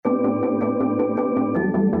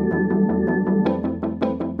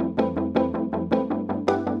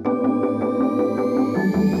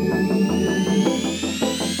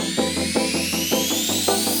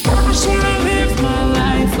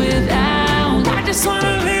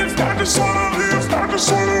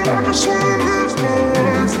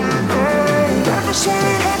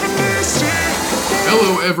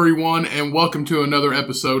everyone, and welcome to another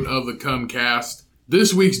episode of the Cumcast.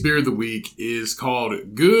 This week's beer of the week is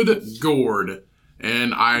called Good Gourd,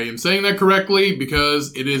 and I am saying that correctly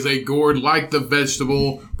because it is a gourd like the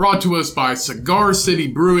vegetable, brought to us by Cigar City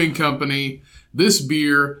Brewing Company. This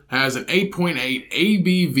beer has an 8.8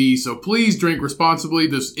 ABV, so please drink responsibly.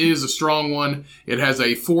 This is a strong one. It has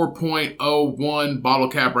a 4.01 bottle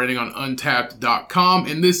cap rating on Untappd.com,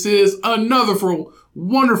 and this is another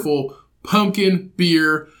wonderful pumpkin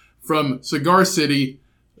beer from Cigar City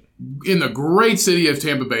in the great city of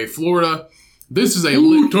Tampa Bay, Florida. This is a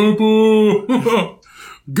Tampa.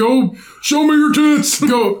 Go, show me your tits.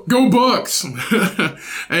 Go Bucks.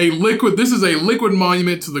 This is a liquid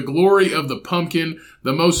monument to the glory of the pumpkin,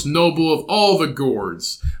 the most noble of all the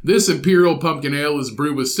gourds. This Imperial Pumpkin Ale is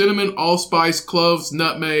brewed with cinnamon, allspice, cloves,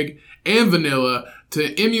 nutmeg, and vanilla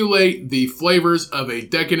to emulate the flavors of a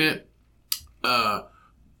decadent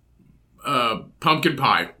pumpkin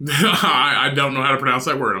pie. I don't know how to pronounce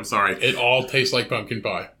that word. I'm sorry. It all tastes like pumpkin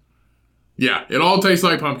pie. Yeah, it all tastes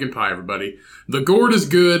like pumpkin pie, everybody. The gourd is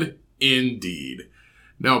good indeed.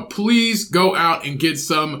 Now, please go out and get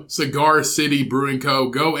some Cigar City Brewing Co.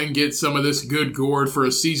 Go and get some of this good gourd for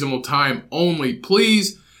a seasonal time only.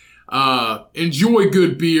 Please enjoy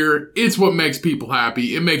good beer. It's what makes people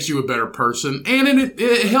happy. It makes you a better person. And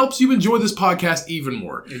it helps you enjoy this podcast even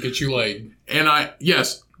more. It gets you laid. And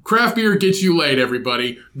yes, craft beer gets you laid,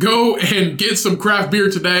 everybody. Go and get some craft beer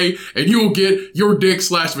today, and you will get your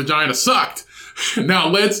dick/vagina sucked. Now,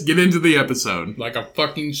 let's get into the episode. Like a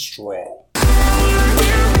fucking straw.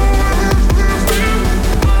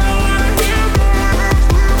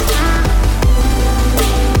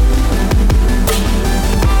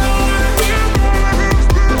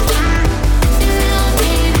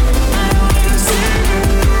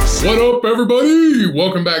 What up, everybody?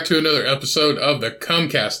 Welcome back to another episode of the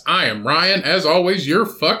Cumcast. I am Ryan, as always, your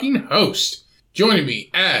fucking host. Joining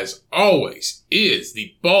me, as always, is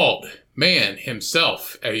the bald man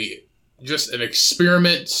himself. Just an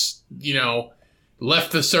experiment,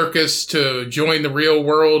 left the circus to join the real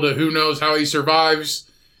world. Who knows how he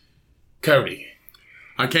survives? Cody.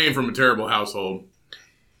 I came from a terrible household.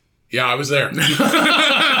 Yeah, I was there.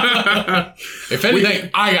 If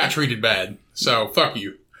anything, I got treated bad. So, fuck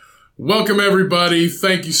you. Welcome, everybody.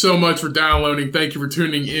 Thank you so much for downloading. Thank you for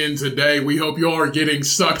tuning in today. We hope you all are getting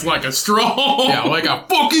sucked like a straw. Yeah, like a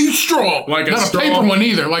fucking straw. Like a Not straw. a paper one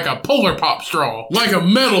either, like a Polar Pop straw. Like a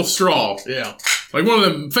metal straw. Yeah. Like one of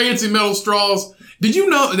them fancy metal straws.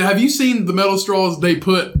 Have you seen the metal straws? They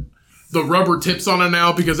put the rubber tips on it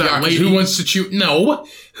now because that lady... Who wants to chew... No.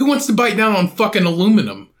 Who wants to bite down on fucking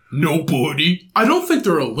aluminum? Nobody. I don't think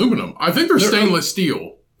they're aluminum. I think they're stainless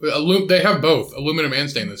steel. They have both, aluminum and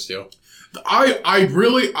stainless steel. I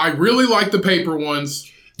really like the paper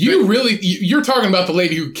ones. You're talking about the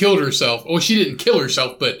lady who killed herself. Well, she didn't kill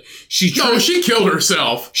herself, but she killed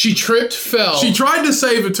herself. She tripped, fell. She tried to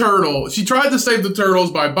save a turtle. She tried to save the turtles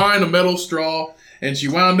by buying a metal straw, and she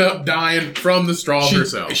wound up dying from the straw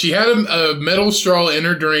herself. She had a metal straw in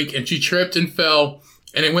her drink, and she tripped and fell,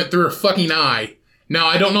 and it went through her fucking eye. Now,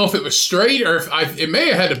 I don't know if it was straight or if it may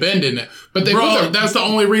have had a bend in it. But that's the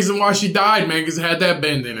only reason why she died, man, because it had that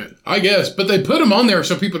bend in it. I guess. But they put them on there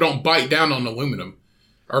so people don't bite down on aluminum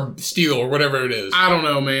or steel or whatever it is. I don't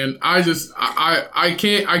know, man. I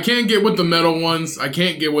can't get with the metal ones. I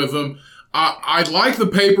can't get with them. I like the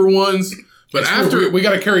paper ones. But after we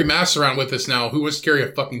got to carry masks around with us now. Who wants to carry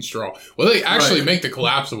a fucking straw? Well, they actually make the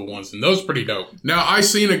collapsible ones, and those are pretty dope. Now, I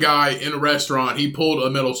seen a guy in a restaurant. He pulled a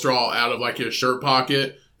metal straw out of like his shirt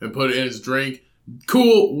pocket and put it in his drink.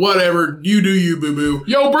 Cool, whatever. You do you, boo boo.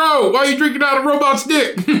 Yo, bro, why are you drinking out of robot's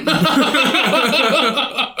dick?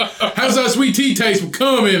 How's that sweet tea taste with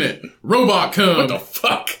cum in it? Robot cum. What the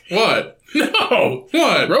fuck? What? No.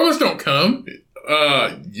 What? Robots don't cum.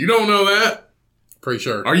 You don't know that? Pretty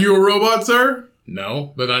sure. Are you a robot, sir?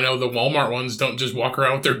 No, but I know the Walmart ones don't just walk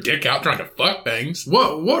around with their dick out trying to fuck things.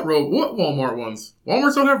 What Walmart ones?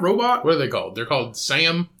 Walmarts don't have robot? What are they called? They're called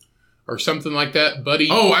Sam or something like that, buddy.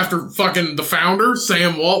 Oh, after fucking the founder,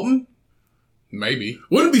 Sam Walton? Maybe.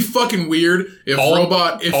 Wouldn't it be fucking weird if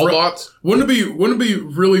Paulbots? Wouldn't it be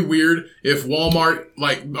really weird if Walmart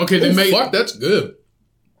fuck, that's good.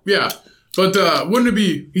 Yeah. But wouldn't it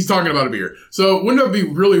be he's talking about a beer. So wouldn't it be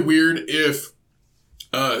really weird if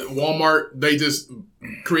Walmart, they just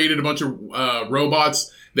created a bunch of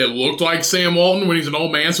robots that looked like Sam Walton when he's an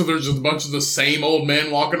old man, so there's just a bunch of the same old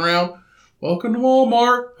men walking around. Welcome to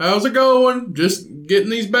Walmart. How's it going? Just getting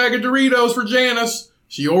these bag of Doritos for Janice.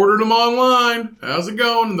 She ordered them online. How's it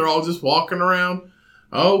going? And they're all just walking around.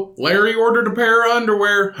 Oh, Larry ordered a pair of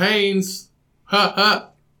underwear. Hanes. Ha ha.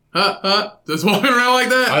 Just walking around like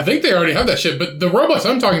that. I think they already have that shit, but the robots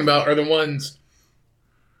I'm talking about are the ones...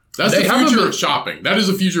 That's the future of shopping. That is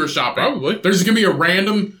the future of shopping. Probably. There's going to be a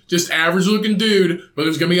random, just average-looking dude, but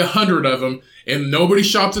there's going to be 100 of them, and nobody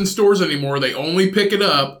shops in stores anymore. They only pick it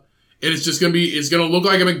up, and it's just going to be, it's going to look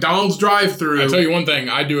like a McDonald's drive-thru. I'll tell you one thing.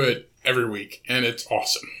 I do it every week, and it's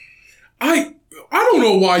awesome. I don't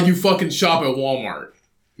know why you fucking shop at Walmart.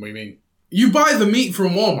 What do you mean? You buy the meat from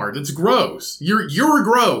Walmart. It's gross. You're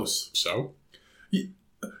gross. So?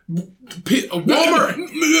 Walmart.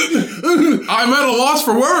 I'm at a loss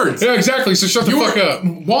for words. Yeah, exactly. So shut the fuck up.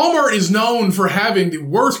 Walmart is known for having the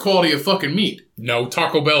worst quality of fucking meat. No,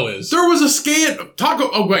 Taco Bell is. There was a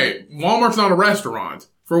Oh wait, Walmart's not a restaurant.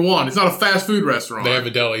 For one, it's not a fast food restaurant. They have a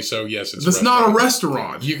deli, so yes, it's. That's not a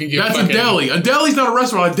restaurant. You can get. That's a deli. A deli's not a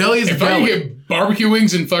restaurant. A deli is a deli. If I get barbecue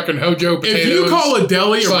wings and fucking Hojo potatoes, if you call a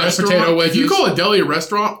deli a restaurant, potato wedges, if you call a deli a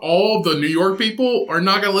restaurant, all the New York people are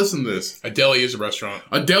not going to listen to this. A deli is a restaurant.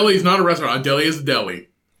 A deli is not a restaurant. A deli is a deli.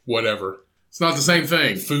 Whatever. It's not the same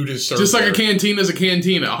thing. Food is served. Just like there. a cantina is a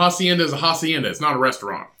cantina. A hacienda is a hacienda. It's not a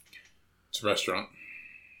restaurant. It's a restaurant.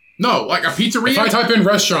 No, like a pizzeria. If I type in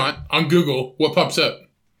restaurant on Google, what pops up?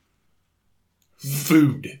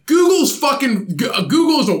 Food. Google is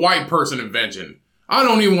a white person invention. I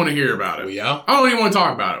don't even want to hear about it. Oh, yeah? I don't even want to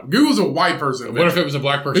talk about it. Google's a white person invention. What if it was a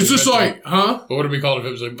black person? It's just like, huh? What would it be called if it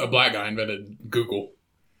was a black guy invented Google?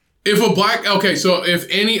 So if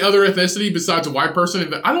any other ethnicity besides a white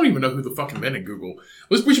person, I don't even know who the fuck invented Google.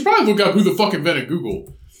 We should probably look up who the fuck invented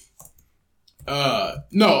Google.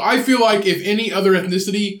 No, I feel like if any other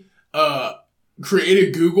ethnicity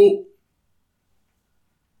created Google.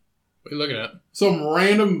 What are you looking at? Some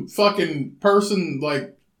random fucking person,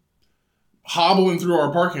 like, hobbling through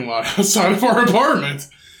our parking lot outside of our apartment.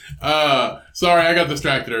 Sorry, I got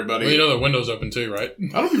distracted, everybody. Well, you know the window's open too, right?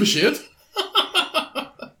 I don't give a shit.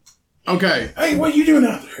 Okay. Hey, what are you doing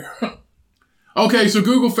out there? Okay, so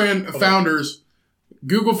Google founders,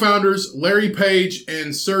 Larry Page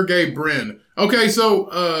and Sergey Brin. Okay,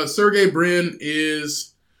 so Sergey Brin is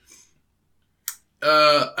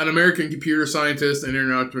an American computer scientist and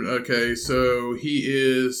internet. Okay, so he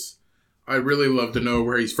is. I'd really love to know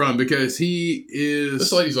where he's from because he is.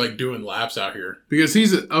 This lady's like doing laps out here. Because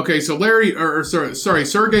he's okay. So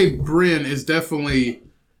Sergey Brin is definitely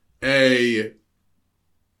a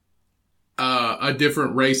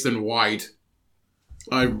different race than white.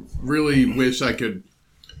 I really wish I could.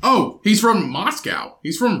 Oh, he's from Moscow.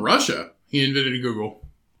 He's from Russia. He invented Google.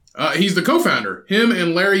 He's the co-founder. Him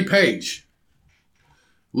and Larry Page.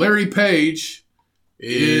 Larry Page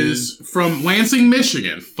is from Lansing,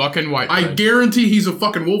 Michigan. Fucking white. I guarantee he's a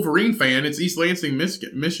fucking Wolverine fan. It's East Lansing,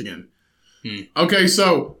 Michigan. Okay,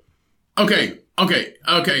 so... Okay.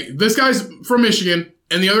 This guy's from Michigan,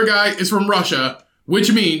 and the other guy is from Russia,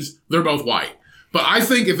 which means they're both white. But I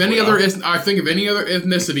think if any other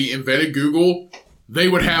ethnicity invented Google, they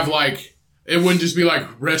would have, like... It wouldn't just be like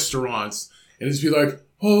restaurants. It'd just be like,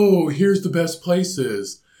 oh, here's the best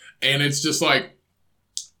places. And it's just like...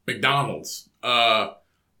 McDonald's.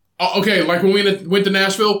 Okay, like when we went to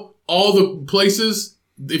Nashville, all the places,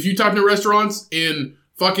 if you typed in restaurants in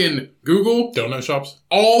fucking Google, donut shops,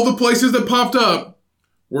 all the places that popped up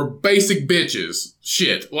were basic bitches.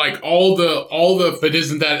 Shit. Like all the But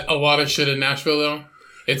isn't that a lot of shit in Nashville though?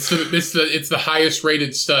 It's the highest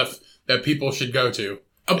rated stuff that people should go to.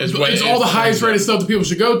 It's all the highest rated stuff that people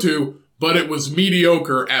should go to, but it was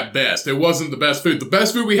mediocre at best. It wasn't the best food. The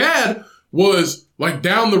best food we had was like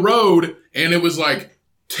down the road, and it was like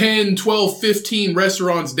 10, 12, 15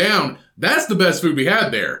 restaurants down. That's the best food we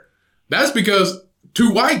had there. That's because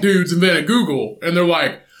two white dudes invented Google, and they're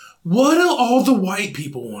like, what do all the white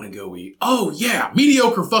people want to go eat? Oh, yeah,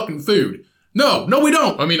 mediocre fucking food. No, we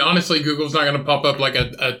don't. I mean, honestly, Google's not going to pop up like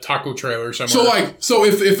a taco trailer somewhere. So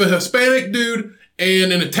if a Hispanic dude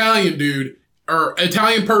and an Italian dude, or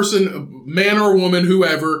Italian person, man or woman,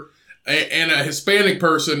 whoever, and a Hispanic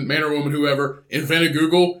person, man or woman, whoever, invented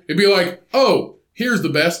Google, it'd be like, oh, here's the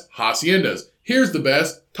best haciendas. Here's the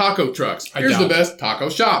best taco trucks. Here's the best taco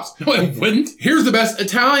shops. No, it wouldn't. Here's the best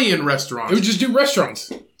Italian restaurants. It would just do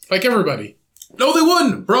restaurants. Like everybody. No, they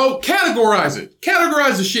wouldn't, bro. Categorize it.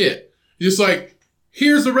 Categorize the shit. Just like,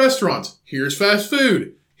 here's the restaurants. Here's fast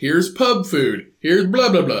food. Here's pub food. Here's blah,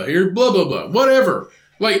 blah, blah. Here's blah, blah, blah. Whatever.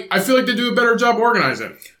 Like, I feel like they do a better job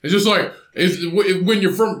organizing. It's just like, when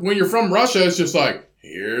you're from Russia, it's just like,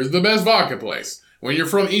 here's the best vodka place. When you're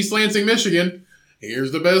from East Lansing, Michigan,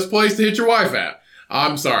 here's the best place to hit your wife at.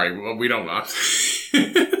 I'm sorry, well, we don't know.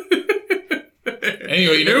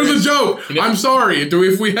 Anyway, it was a joke. I'm sorry.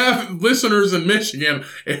 If we have listeners in Michigan,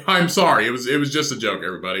 I'm sorry. It was just a joke,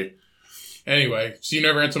 everybody. Anyway, so you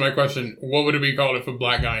never answered my question. What would it be called if a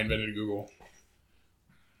black guy invented Google?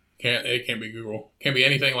 It can't be Google. Can't be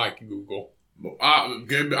anything like Google. I'm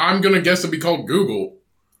going to guess it'd be called Google.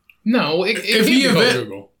 No, it can't be called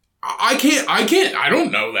Google. I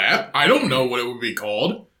don't know that. I don't know what it would be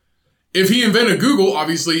called. If he invented Google,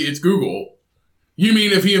 obviously it's Google. You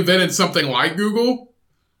mean if he invented something like Google?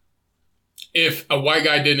 If a white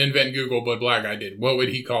guy didn't invent Google, but a black guy did, what would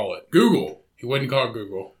he call it? Google. He wouldn't call it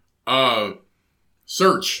Google.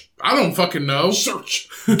 Search. I don't fucking know. Search.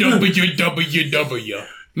 www.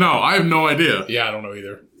 No, I have no idea. Yeah, I don't know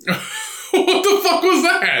either. What the fuck was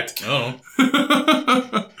that? Oh.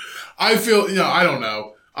 I feel, I don't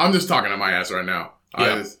know. I'm just talking to my ass right now.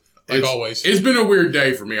 Yeah, like always. It's been a weird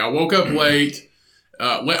day for me. I woke up late.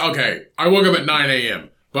 Okay, I woke up at 9 a.m.,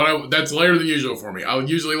 but that's later than usual for me. I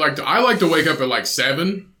like to wake up at like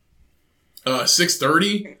 7,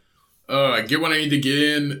 6:30. Get what I need to get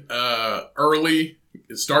in early,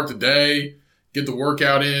 start the day, get the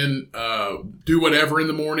workout in, do whatever in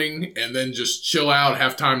the morning, and then just chill out,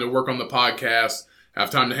 have time to work on the podcast, have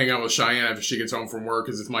time to hang out with Cheyenne after she gets home from work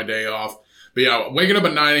because it's my day off. But yeah, waking up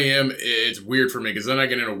at 9 a.m., it's weird for me because then I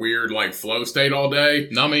get in a weird like flow state all day.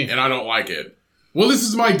 Not me. And I don't like it. Well, this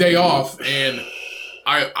is my day off, and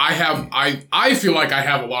I feel like I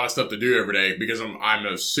have a lot of stuff to do every day because I'm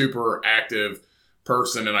a super active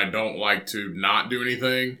person and I don't like to not do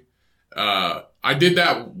anything. I did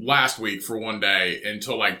that last week for one day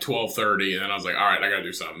until like 12:30, and then I was like, all right, I gotta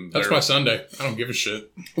do something. That's my Sunday. I don't give a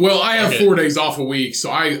shit. Well, I have 4 days off a week,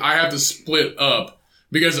 so I have to split up.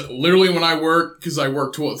 Because literally when I work, because I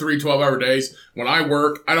work 3 12-hour days, when I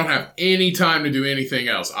work, I don't have any time to do anything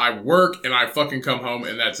else. I work and I fucking come home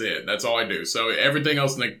and that's it. That's all I do. So everything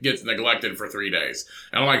else gets neglected for 3 days.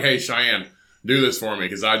 And I'm like, hey, Cheyenne, do this for me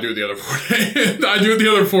because I do it the other 4 days. I do it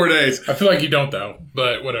the other 4 days. I feel like you don't though,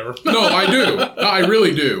 but whatever. No, I do. I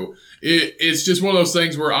really do. It's just one of those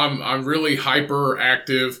things where I'm really hyper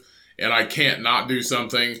active and I can't not do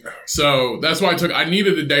something. So that's why I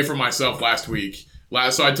needed a day for myself last week.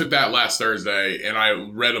 So I took that last Thursday, and I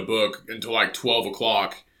read a book until like 12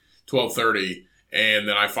 o'clock, 12:30, and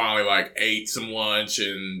then I finally like ate some lunch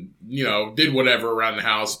and, did whatever around the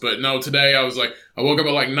house. But no, today I woke up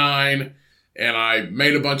at like 9, and I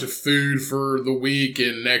made a bunch of food for the week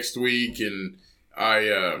and next week, and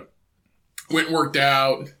I went and worked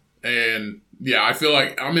out, and yeah, I feel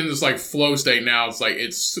like I'm in this like flow state now. It's like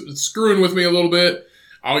it's screwing with me a little bit.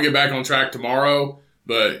 I'll get back on track tomorrow.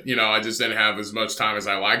 But, I just didn't have as much time as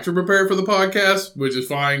I like to prepare for the podcast, which is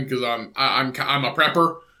fine because I'm a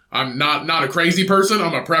prepper. I'm not a crazy person.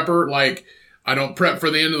 I'm a prepper. Like, I don't prep for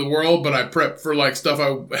the end of the world, but I prep for, like, stuff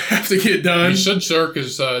I have to get done. You should, sir,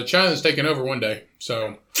 because China's taking over one day.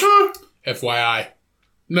 So, FYI.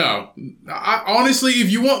 No. Honestly,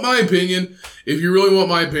 if you want my opinion, if you really want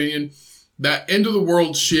my opinion, that end of the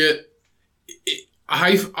world shit,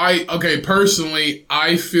 personally,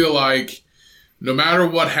 I feel like no matter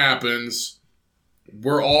what happens,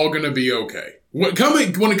 we're all going to be okay. When it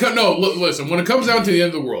comes down to the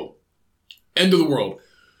end of the world,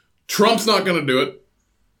 Trump's not going to do it.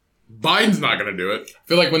 Biden's not going to do it. I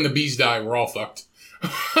feel like when the bees die, we're all fucked.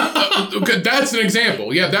 Okay, that's an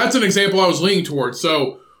example. Yeah, that's an example I was leaning towards.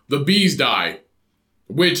 So the bees die,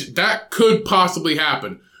 which that could possibly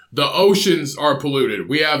happen. The oceans are polluted.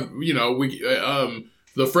 We have,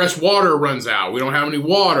 the fresh water runs out. We don't have any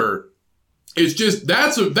water. It's just,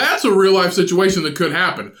 that's a real life situation that could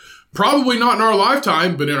happen. Probably not in our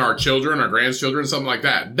lifetime, but in our children, our grandchildren, something like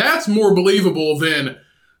that. That's more believable than,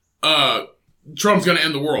 Trump's gonna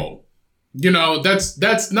end the world.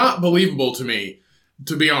 That's not believable to me,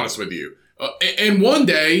 to be honest with you. And one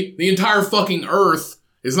day, the entire fucking earth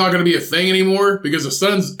is not gonna be a thing anymore because the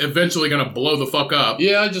sun's eventually gonna blow the fuck up.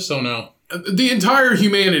 Yeah, I just don't know. The entire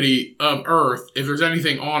humanity of Earth, if there's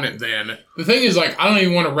anything on it then. The thing is, like, I don't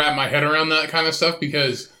even want to wrap my head around that kind of stuff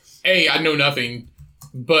because, A, I know nothing,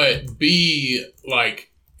 but B,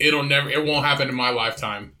 like, it won't happen in my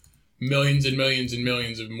lifetime. Millions and millions and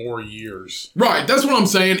millions of more years. Right, that's what I'm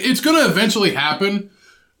saying. It's going to eventually happen.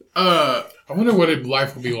 I wonder what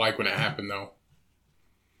life would be like when it happened, though.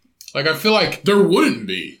 Like, I feel like... There wouldn't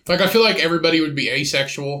be. Like, I feel like everybody would be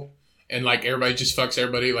asexual. And, like, everybody just fucks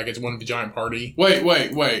everybody like it's one giant party. Wait.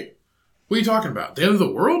 What are you talking about? The end of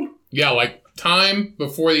the world? Yeah, like, time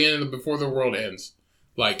before the world ends.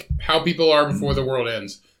 Like, how people are before the world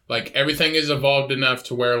ends. Like, everything is evolved enough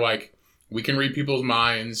to where, like, we can read people's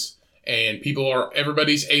minds. And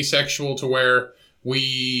everybody's asexual to where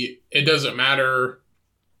it doesn't matter.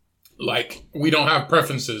 Like, we don't have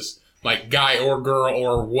preferences. Like, guy or girl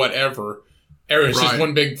or whatever. It's just Right.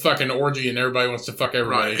 one big fucking orgy and everybody wants to fuck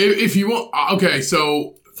everybody. Right. If you want, okay,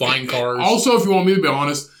 so Flying cars. Also, if you want me to be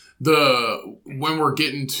honest, when we're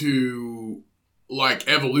getting to like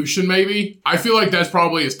evolution, maybe I feel like that's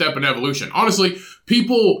probably a step in evolution. Honestly,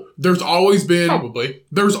 there's always been. I would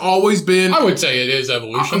say it is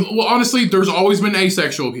evolution. Well, honestly, there's always been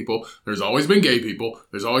asexual people. There's always been gay people.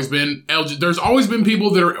 There's always been people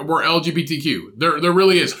that were LGBTQ. There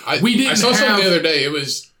really is. I saw something the other day. It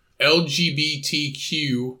was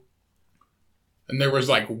LGBTQ, and there was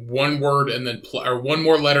like one word and then or one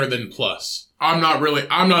more letter than plus. I'm not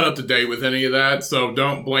up to date with any of that, so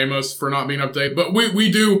don't blame us for not being up to date. But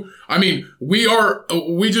we do. I mean, we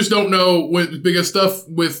just don't know because stuff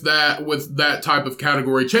with that type of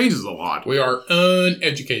category changes a lot. We are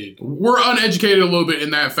uneducated. We're uneducated a little bit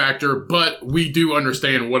in that factor, but we do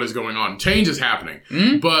understand what is going on. Change is happening,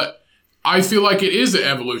 but I feel like it is an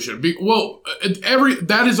evolution.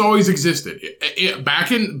 That has always existed.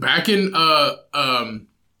 Back in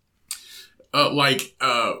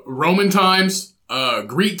Roman times,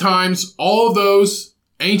 Greek times, all of those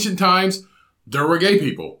ancient times, there were gay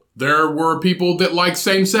people. There were people that liked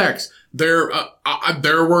same sex. There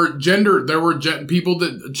were people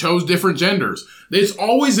that chose different genders. It's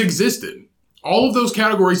always existed. All of those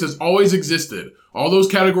categories has always existed. All those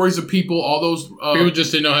categories of people, all those people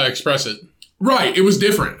just didn't know how to express it. Right, it was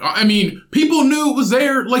different. I mean, people knew it was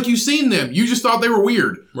there, like you seen them. You just thought they were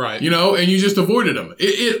weird, right? And you just avoided them.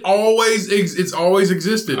 It's always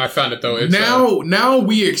existed. I found it though. Now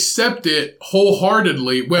we accept it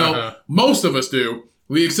wholeheartedly. Well, most of us do.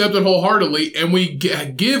 We accept it wholeheartedly, and we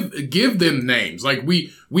give them names. Like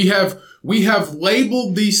we have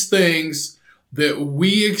labeled these things that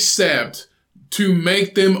we accept to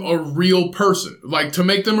make them a real person, like to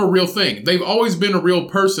make them a real thing. They've always been a real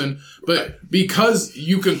person, but because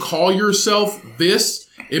you can call yourself this,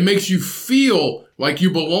 it makes you feel like you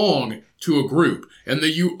belong to a group and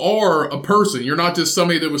that you are a person. You're not just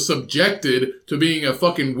somebody that was subjected to being a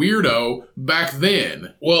fucking weirdo back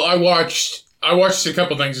then. Well, I watched a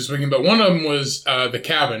couple things this weekend, but one of them was The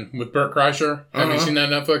Cabin with Bert Kreischer. Have you seen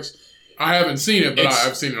that on Netflix? I haven't seen it, but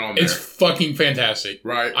I've seen it on there. It's fucking fantastic.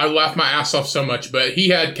 Right. I laughed my ass off so much, but he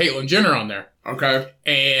had Caitlyn Jenner on there. Okay.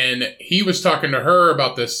 And he was talking to her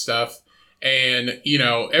about this stuff. And,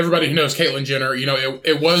 everybody who knows Caitlyn Jenner,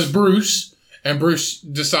 it was Bruce. And Bruce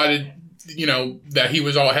decided, that he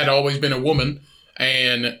had always been a woman.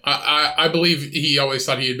 And I believe he always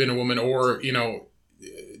thought he had been a woman or, they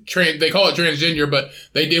call it transgender, but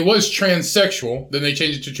it was transsexual. Then they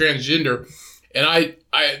changed it to transgender. And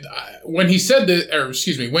when he said this,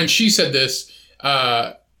 when she said this,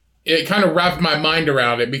 it kind of wrapped my mind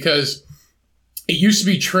around it because it used to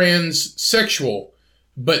be transsexual,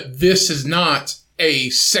 but this is not a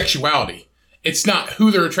sexuality. It's not who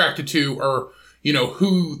they're attracted to or,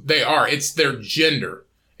 who they are. It's their gender.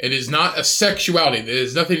 It is not a sexuality. It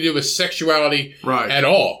has nothing to do with sexuality at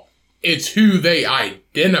all. It's who they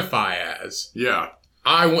identify as. Yeah.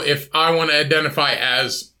 If I want to identify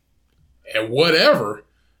as whatever,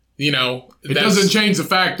 it doesn't change the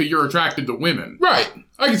fact that you're attracted to women. Right.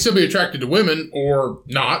 I can still be attracted to women or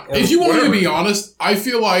not. Or if you want me to be honest, I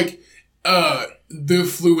feel like the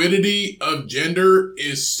fluidity of gender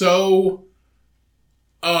is so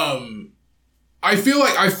I feel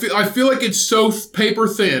like it's so paper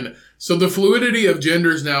thin. So the fluidity of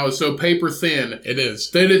genders now is so paper thin. It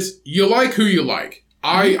is. That it's you like who you like.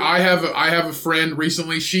 I have a friend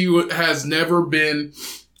recently. She has never been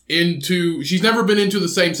she's never been into the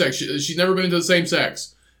same sex. She's never been into the same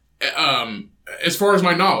sex. As far as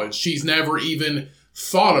my knowledge, she's never even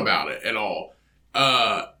thought about it at all.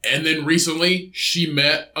 And then recently she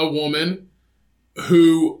met a woman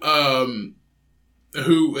who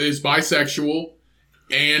is bisexual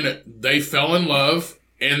and they fell in love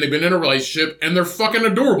and they've been in a relationship and they're fucking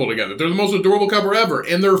adorable together. They're the most adorable couple ever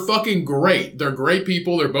and they're fucking great. They're great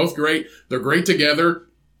people. They're both great. They're great together.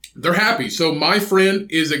 They're happy. So my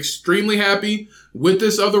friend is extremely happy with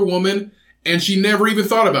this other woman, and she never even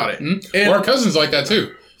thought about it. Mm-hmm. And our cousin's like that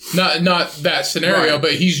too. Not that scenario,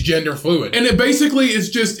 but he's gender fluid. And it basically is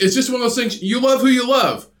just one of those things. You love who you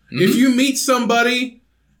love. Mm-hmm. If you meet somebody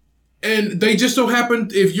and they just so happen,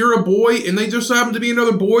 if you're a boy and they just so happen to be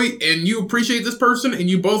another boy, and you appreciate this person, and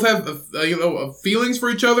you both have feelings for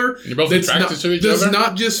each other, you're both attracted to each other. That's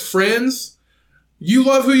not just friends. You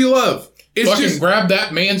love who you love. It's fucking just grab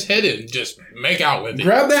that man's head and just make out with it.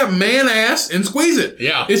 Grab that man ass and squeeze it.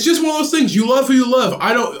 Yeah. It's just one of those things. You love who you love.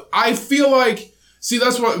 I feel like, see,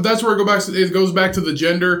 that's where it goes back to the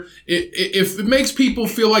gender. If it makes people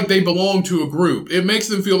feel like they belong to a group, it makes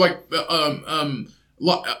them feel like,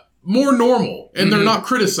 more normal and they're not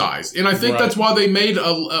criticized. And I think that's why they made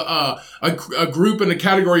a group and a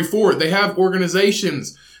category for it. They have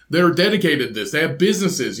organizations that are dedicated to this. They have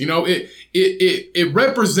businesses. You know, it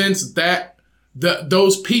represents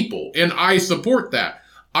those people, and I support that.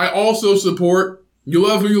 I also support you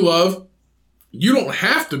love who you love. You don't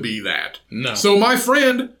have to be that. No. So my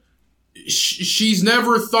friend, she's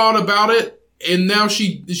never thought about it, and now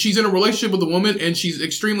she's in a relationship with a woman, and she's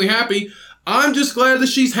extremely happy. I'm just glad that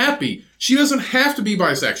she's happy. She doesn't have to be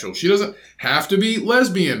bisexual. She doesn't have to be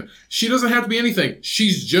lesbian. She doesn't have to be anything.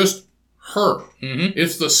 She's just her. Mm-hmm.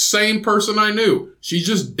 It's the same person I knew. She's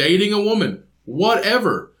just dating a woman.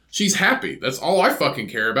 Whatever. She's happy. That's all I fucking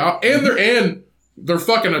care about. And they're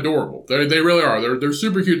fucking adorable. They really are. They're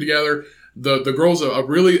super cute together. The girl's a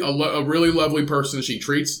really lovely person. She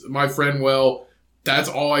treats my friend well. That's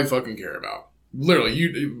all I fucking care about. Literally,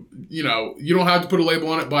 you know, you don't have to put a label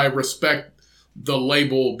on it, but I respect the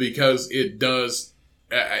label because it does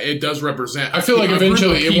represent. I feel like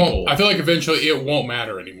eventually it won't. I feel like eventually it won't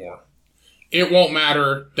matter anymore. It won't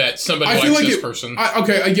matter that somebody likes like this person.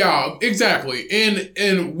 Yeah, exactly.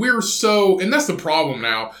 And we're and that's the problem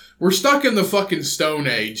now. We're stuck in the fucking Stone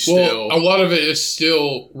Age still. Well, a lot of it is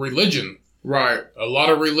still religion. Right. A lot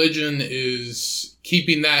of religion is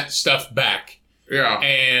keeping that stuff back. Yeah.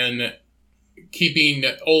 And keeping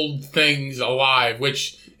old things alive,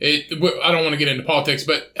 which I don't want to get into politics,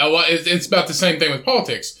 but it's about the same thing with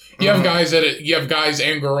politics. You have guys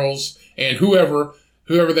and girls and whoever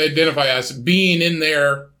they identify as being in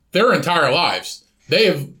their entire lives. They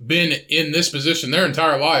have been in this position their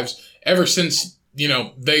entire lives ever since, you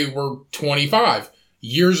know, they were 25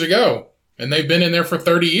 years ago, and they've been in there for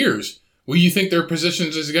 30 years. Well, you think their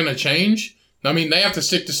positions is going to change? I mean, they have to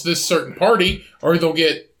stick to this certain party or they'll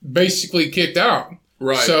get basically kicked out.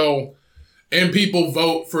 Right. So, and people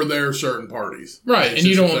vote for their certain parties. Right. And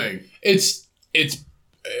you don't, it's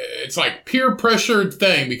like peer pressured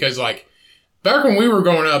thing because like back when we were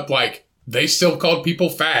growing up, like they still called people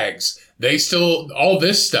fags. They still, all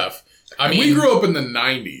this stuff. I mean, we grew up in the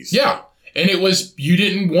 90s. Yeah. And it was, you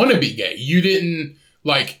didn't want to be gay. You didn't,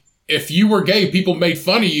 like, if you were gay, people made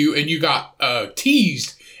fun of you and you got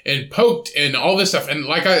teased and poked and all this stuff. And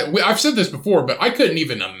like I've said this before, but I couldn't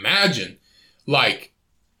even imagine like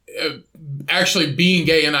actually being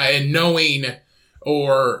gay and knowing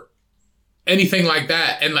or anything like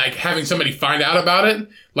that and like having somebody find out about it.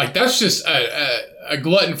 Like that's just a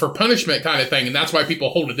glutton for punishment kind of thing. And that's why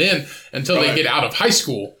people hold it in until they get out of high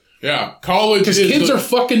school. Yeah. College. Because kids are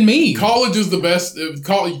fucking mean. College is the best.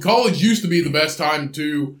 College used to be the best time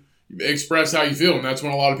to express how you feel. And that's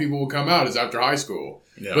when a lot of people will come out is after high school.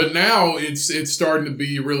 Yeah. But now it's starting to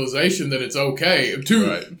be a realization that it's okay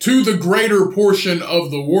to the greater portion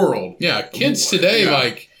of the world. Yeah, kids today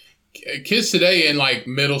in like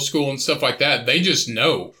middle school and stuff like that, they just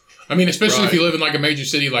know. I mean, especially if you live in like a major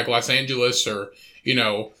city like Los Angeles or, you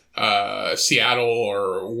know, Seattle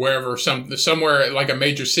or wherever, somewhere like a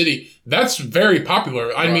major city, that's very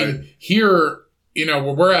popular. I mean, here, you know,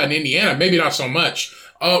 where we're at in Indiana, maybe not so much.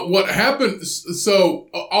 What happened, so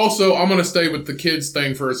also I'm going to stay with the kids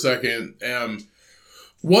thing for a second.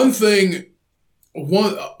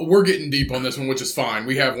 We're getting deep on this one, which is fine.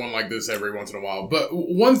 We have one like this every once in a while. But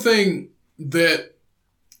one thing that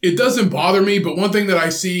it doesn't bother me, but one thing that I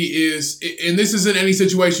see is, and this isn't any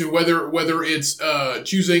situation, whether it's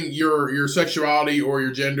choosing your sexuality or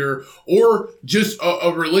your gender or just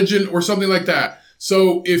a religion or something like that.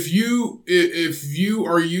 So if you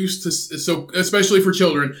are used to, so especially for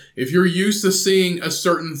children, if you're used to seeing a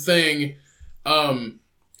certain thing, and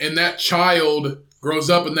that child grows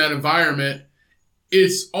up in that environment,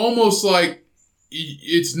 it's almost like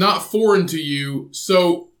it's not foreign to you.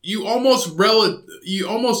 So you almost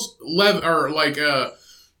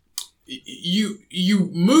you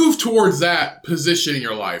move towards that position in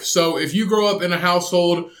your life. So if you grow up in a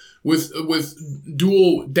household with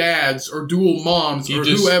dual dads or dual moms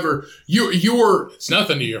whoever, you're it's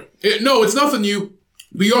nothing to you. It's nothing to you.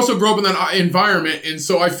 But you also grow up in that environment, and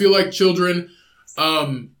so I feel like children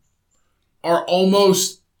are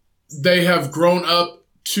almost, they have grown up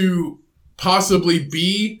to possibly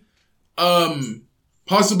be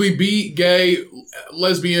gay,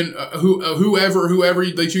 lesbian, whoever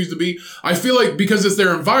they choose to be. I feel like because it's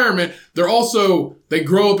their environment, they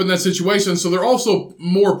grow up in that situation, so they're also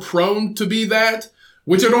more prone to be that,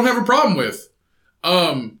 which I don't have a problem with.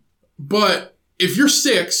 But if you're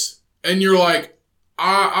 6 and you're like,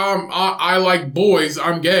 I like boys,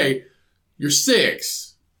 I'm gay, you're 6.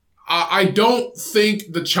 I don't think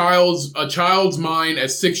a child's mind at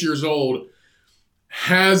 6 years old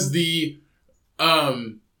has the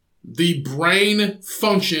the brain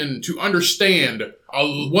function to understand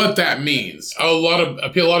what that means. A lot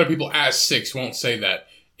of people at 6 won't say that.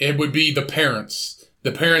 It would be the parents.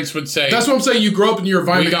 The parents would say... That's what I'm saying. You grow up in your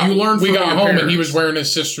environment. You learn from your parents. We got home and he was wearing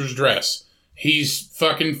his sister's dress. He's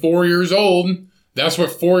fucking 4 years old. That's what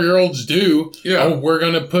 4-year-olds do. Yeah. Oh, we're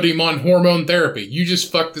going to put him on hormone therapy. You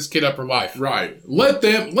just fucked this kid up for life. Right. Let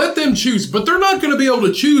them choose. But they're not going to be able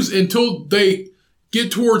to choose until they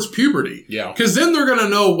get towards puberty. Yeah. Because then they're going to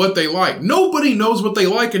know what they like. Nobody knows what they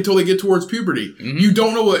like until they get towards puberty. Mm-hmm. You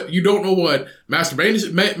don't know what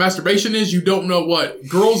masturbation is. You don't know what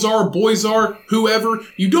girls are, boys are, whoever.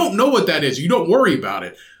 You don't know what that is. You don't worry about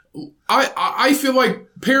it. I feel like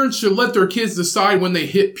parents should let their kids decide when they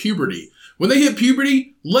hit puberty. When they hit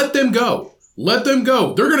puberty, let them go. Let them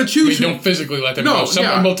go. They're going to choose. Don't physically let them go.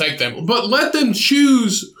 Someone will take them. But let them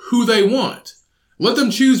choose who they want. Let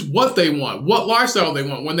them choose what they want, what lifestyle they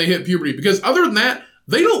want when they hit puberty. Because other than that,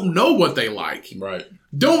 they don't know what they like. Right.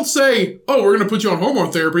 Don't say, oh, we're going to put you on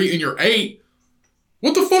hormone therapy and you're 8.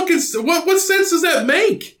 What the fuck is, what sense does that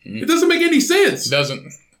make? Mm. It doesn't make any sense. It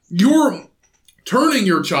doesn't. You're turning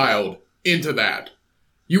your child into that.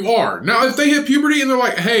 You are. Now, if they hit puberty and they're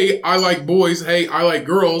like, hey, I like boys. Hey, I like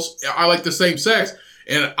girls. I like the same sex.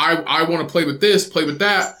 And I want to play with this, play with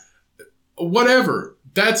that. Whatever.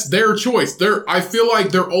 That's their choice. I feel like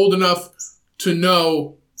they're old enough to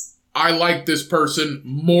know I like this person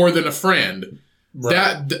more than a friend.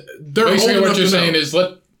 Right. They're basically old what you're saying is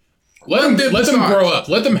let them grow up.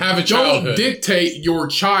 Let them have a childhood. Don't dictate your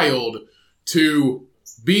child to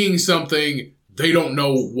being something they don't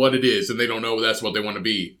know what it is and they don't know that's what they want to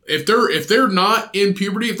be. If they're not in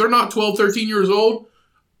puberty, if they're not 12, 13 years old,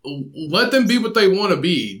 let them be what they want to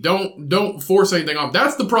be. Don't force anything on.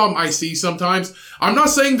 That's the problem I see sometimes. I'm not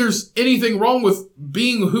saying there's anything wrong with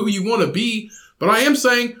being who you want to be, but I am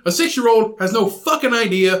saying a 6-year-old has no fucking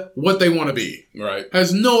idea what they want to be. Right.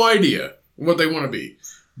 Has no idea what they want to be.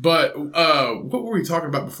 But what were we talking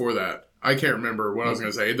about before that? I can't remember what I was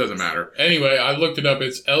going to say. It doesn't matter. Anyway, I looked it up.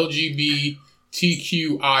 It's LGBTQIA,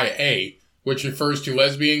 which refers to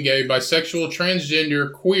lesbian, gay, bisexual,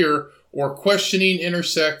 transgender, queer, or questioning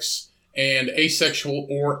intersex, and asexual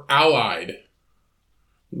or allied.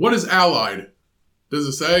 What is allied? Does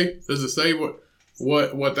it say? Does it say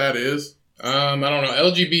what that is? I don't know.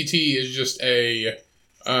 LGBT is just an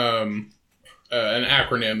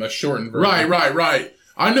acronym, a shortened version. Right.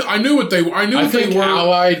 I knew what they were. I think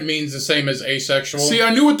allied means the same as asexual. See,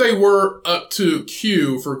 I knew what they were up to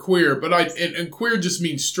Q for queer, but and queer just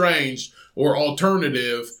means strange or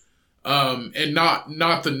alternative. And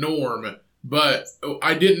not the norm, but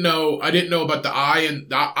I didn't know about the I and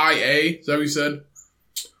the IA. Is that what you said?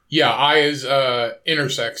 Yeah, I is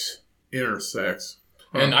intersex. Intersex.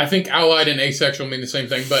 Huh. And I think allied and asexual mean the same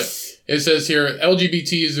thing, but it says here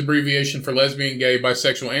LGBT is abbreviation for lesbian, gay,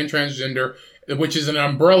 bisexual, and transgender, which is an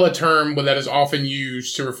umbrella term that is often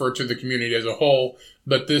used to refer to the community as a whole.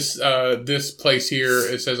 But this place here,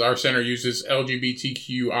 it says our center uses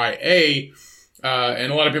LGBTQIA.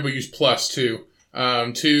 And a lot of people use plus too.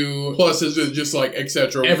 Plus is just like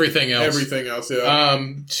etc. Everything else. Everything else, yeah.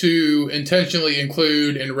 To intentionally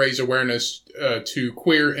include and raise awareness to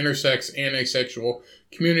queer, intersex, and asexual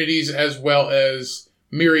communities, as well as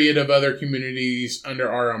myriad of other communities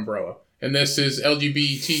under our umbrella. And this is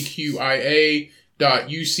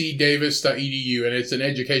LGBTQIA.ucdavis.edu, and it's an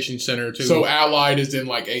education center too. So allied is in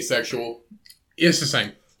like asexual. It's the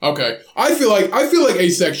same. Okay, I feel like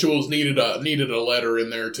asexuals needed a letter in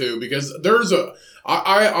there too, because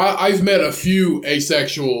I've met a few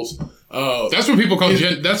asexuals. That's what people call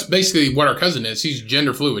that's basically what our cousin is. He's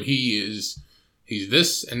gender fluid. He's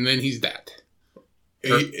this and then he's that.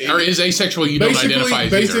 Or is asexual? You don't identify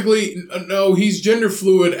as basically either. No. He's gender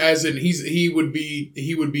fluid, as in he would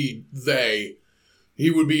be they. He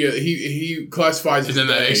would be he classifies. Isn't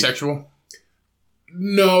that asexual?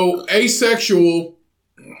 No, asexual.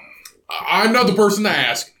 I'm not the person to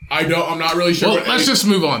ask. I'm not really sure. Well, let's just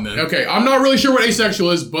move on then. Okay, I'm not really sure what asexual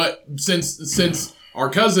is, but since our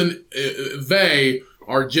cousin they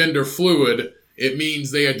are gender fluid, it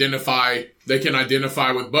means they can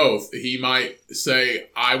identify with both. He might say,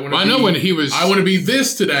 I want to be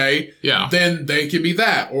this today. Yeah. Then they can be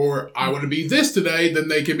that. Or I want to be this today, then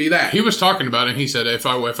they can be that. He was talking about it and he said, if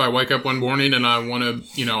I wake up one morning and I want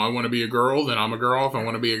to be a girl, then I'm a girl. If I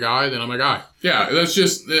want to be a guy, then I'm a guy. Yeah, that's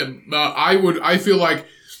just I feel like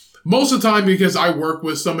most of the time, because I work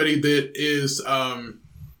with somebody that is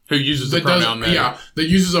who uses the pronoun they. Yeah, that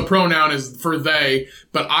uses a pronoun as for they,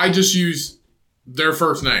 but I just use their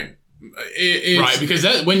first name. Right, because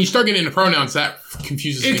that when you start getting into pronouns, that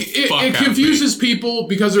confuses it confuses people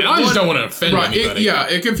because and I just don't want to offend anybody.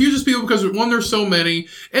 It confuses people because one, there's so many,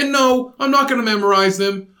 and no, I'm not going to memorize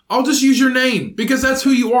them. I'll just use your name because that's who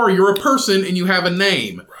you are. You're a person and you have a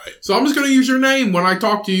name. Right. So I'm just going to use your name when I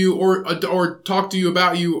talk to you or talk to you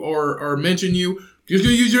about you or mention you. Just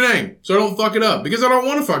going to use your name so I don't fuck it up because I don't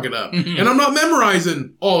want to fuck it up. Mm-hmm. And I'm not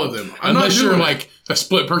memorizing all of them. Unless you're like a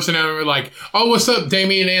split personality, like, oh, what's up,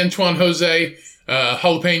 Damien, Antoine, Jose,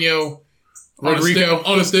 Jalapeno, Rodrigo.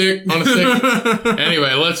 On a stick.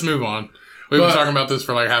 Anyway, let's move on. We've been talking about this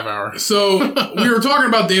for like half hour. So, we were talking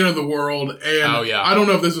about the end of the world, and I don't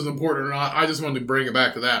know if this was important or not. I just wanted to bring it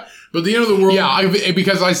back to that. But the end of the world... Yeah,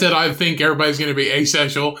 because I said I think everybody's going to be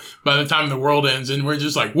asexual by the time the world ends, and we're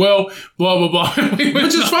just like, well, blah, blah, blah.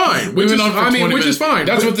 Which is fine. Which is fine.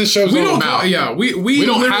 That's what this show's all about. Yeah, we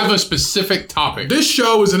don't have a specific topic. This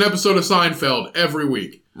show is an episode of Seinfeld every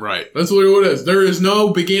week. Right. That's literally what it is. There is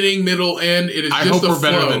no beginning, middle, end. It is just a flow. I hope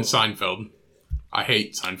we're better than Seinfeld. I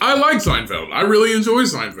hate Seinfeld. I like Seinfeld. I really enjoy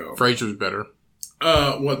Seinfeld. Frasier's better.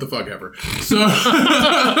 What the fuck ever.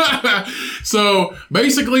 So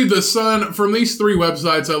basically the sun from these 3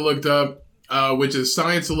 websites I looked up, which is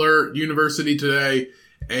Science Alert, University Today,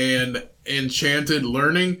 and Enchanted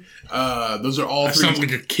Learning. Those are all 3. Sounds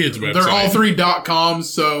like a kid's website. They're all 3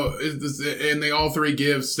 .coms, and they all 3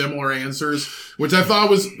 give similar answers, which I thought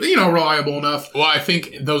was, reliable enough. Well, I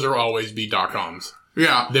think those will always be .coms.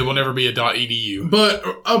 Yeah. They will never be a .edu.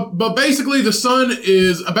 But basically the sun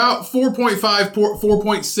is about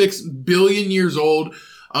 4.6 billion years old.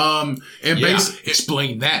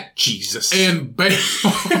 Explain that, Jesus. And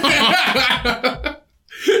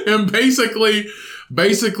and basically,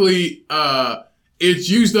 it's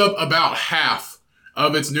used up about half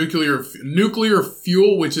of its nuclear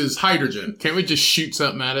fuel, which is hydrogen. Can't we just shoot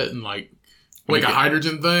something at it and like a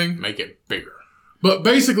hydrogen thing? Make it bigger. But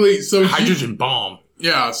basically, so hydrogen bomb.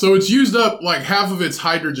 Yeah, so it's used up like half of its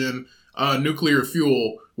hydrogen nuclear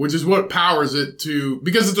fuel, which is what powers it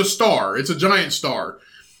because it's a star. It's a giant star.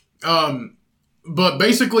 But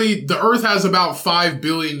basically, the Earth has about 5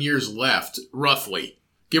 billion years left, roughly.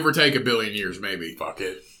 Give or take a billion years, maybe. Fuck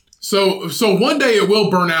it. So one day it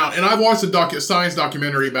will burn out, and I've watched a science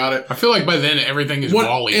documentary about it. I feel like by then everything is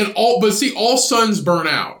Wall-E. All suns burn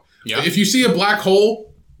out. Yeah. If you see a black hole,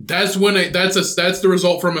 that's the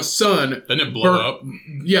result from a sun. Doesn't it blow up?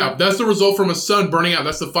 Yeah, that's the result from a sun burning out.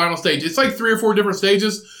 That's the final stage. It's like 3 or 4 different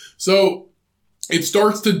stages. So it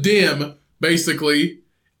starts to dim, basically,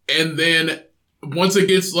 and then once it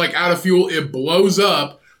gets like out of fuel, it blows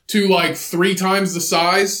up to like 3 or 4 times the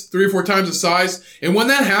size. And when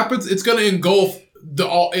that happens, it's gonna engulf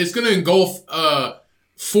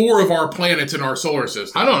 4 of our planets in our solar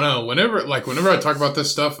system. I don't know. Whenever I talk about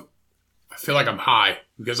this stuff, I feel like I'm high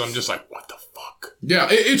because I'm just like, what the fuck? Yeah,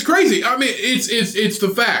 it's crazy. I mean, it's the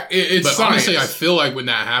fact. It's but science. Honestly, I feel like when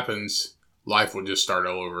that happens, life will just start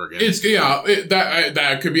all over again.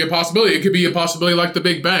 That could be a possibility. It could be a possibility like the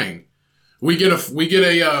Big Bang. We get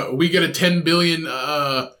a 10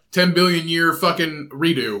 billion year fucking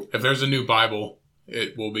redo. If there's a new Bible,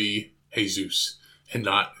 it will be Jesus and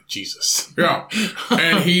not Jesus. Yeah,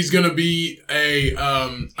 and he's gonna be a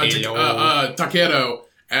taquero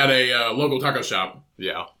at a local taco shop.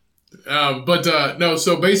 Yeah. No,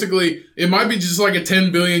 so basically, it might be just like a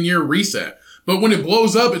 10 billion year reset. But when it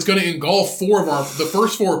blows up, it's going to engulf the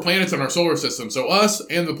first 4 planets in our solar system. So us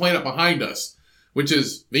and the planet behind us, which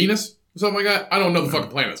is Venus or something like that. I don't know the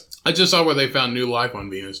fucking planets. I just saw where they found new life on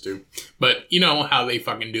Venus too. But you know how they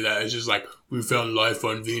fucking do that. It's just like, we found life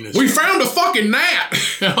on Venus. We found a fucking gnat!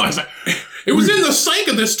 It was in the sink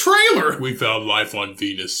of this trailer! We found life on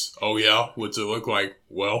Venus. Oh yeah? What's it look like?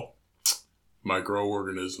 Well,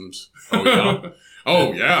 microorganisms. Oh yeah?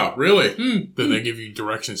 Oh yeah, really? Did they give you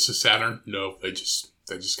directions to Saturn? No, they just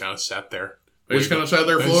kind of sat there. They just kind of sat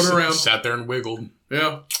there floating around. Sat there and wiggled.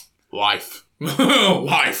 Yeah. Life.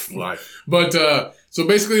 Life. But, so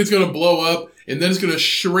basically it's going to blow up, and then it's going to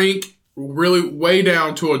shrink really way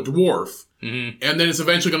down to a dwarf. Mm-hmm. And then it's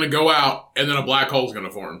eventually going to go out, and then a black hole is going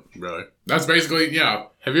to form. Really? That's basically, yeah.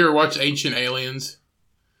 Have you ever watched Ancient Aliens?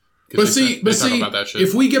 But see, about that shit.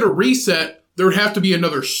 If we get a reset, there would have to be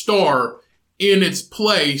another star in its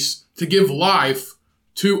place to give life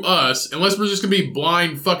to us, unless we're just going to be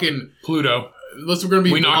blind fucking... Pluto. Unless we're going to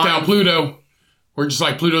be We knocked out Pluto. We're just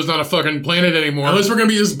like, Pluto's not a fucking planet anymore. Unless we're going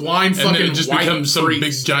to be this blind fucking and then it just becomes some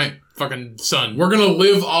freaks. big giant fucking sun. We're going to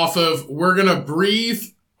live we're going to breathe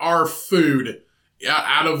our food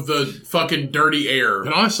out of the fucking dirty air.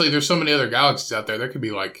 And honestly, there's so many other galaxies out there. There could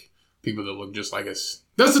be like people that look just like us.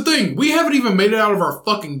 That's the thing. We haven't even made it out of our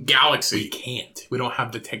fucking galaxy. We can't. We don't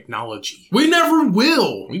have the technology. We never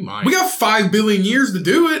will. We might. We got 5 billion years to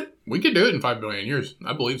do it. We could do it in 5 billion years.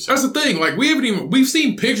 I believe so. That's the thing. Like, we've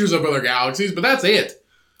seen pictures of other galaxies, but that's it.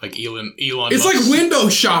 Like Elon It's Musk. like window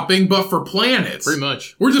shopping, but for planets. Pretty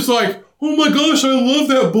much. We're just like, oh my gosh, I love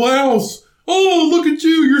that blouse. Oh, look at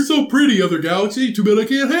you. You're so pretty, other galaxy. Too bad I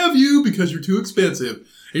can't have you because you're too expensive.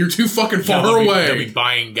 And you're too fucking far away. They'll be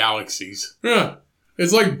buying galaxies. Yeah.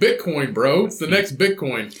 It's like Bitcoin, bro. It's the next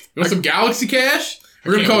Bitcoin. You want some Galaxy Cash?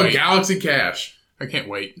 We're going to call it Galaxy Cash. I can't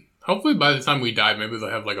wait. Hopefully by the time we die, maybe they'll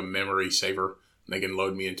have like a memory saver. And they can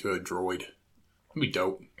load me into a droid. That'd be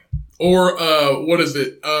dope. Or, what is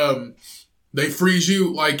it? They freeze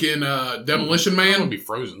you like in Demolition Man? I want to be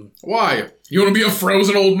frozen. Why? You want to be a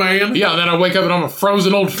frozen old man? Yeah, then I wake up and I'm a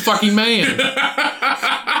frozen old fucking man. And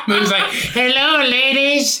it's like, hello,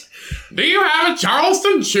 ladies. Do you have a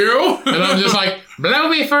Charleston chew? And I'm just like, blow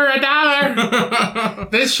me for $1.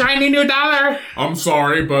 This shiny new dollar. I'm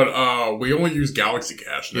sorry, but we only use Galaxy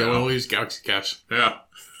Cash now. Yeah, we only use Galaxy Cash. Yeah.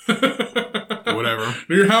 Whatever.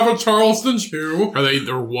 Do you have a Charleston chew? Or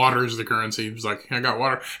their water's the currency. It's like, I got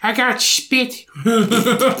water. I got spit.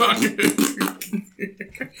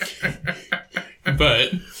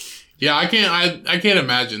 But yeah, I can't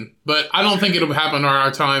imagine. But I don't think it'll happen on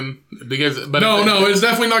our time because. But no, it's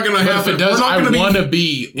definitely not going to happen. If it does, I want to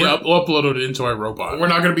be uploaded into a robot. We're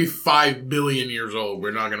not going to be 5 billion years old.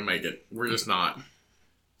 We're not going to make it. We're just not.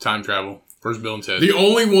 Time travel. First Bill and Ted. The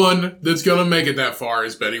only one that's going to make it that far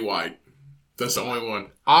is Betty White. That's the only one.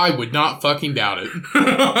 I would not fucking doubt it.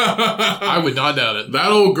 I would not doubt it.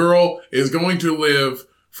 That old girl is going to live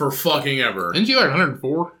for fucking ever. Isn't she like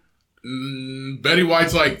 104? Betty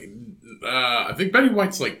White's like, I think Betty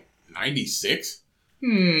White's like 96.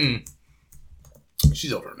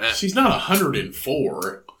 She's older than that. She's not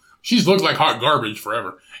 104. She's looked like hot garbage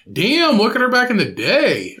forever. Damn, look at her back in the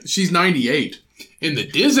day. She's 98. In the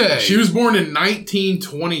Disney. She was born in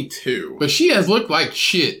 1922. But she has looked like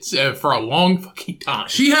shit for a long fucking time.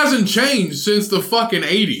 She hasn't changed since the fucking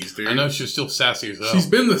 80s, dude. I know she's still sassy as hell. She's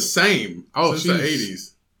been the same since the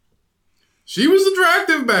 80s. She was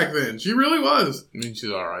attractive back then. She really was. I mean,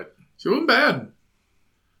 she's alright. She wasn't bad.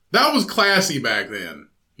 That was classy back then.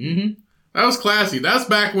 Mm-hmm. That was classy. That's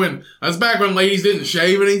back when ladies didn't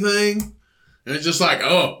shave anything. And it's just like,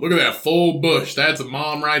 oh, look at that full bush. That's a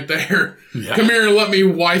mom right there. Yeah. Come here and let me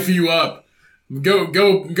wife you up. Go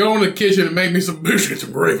in the kitchen and make me some biscuits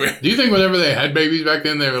and gravy. Do you think whenever they had babies back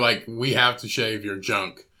then, they were like, we have to shave your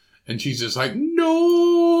junk? And she's just like,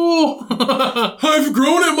 no. I've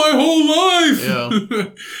grown it my whole life.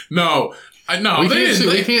 Yeah. No. They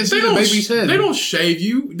can't see the baby's head. They don't shave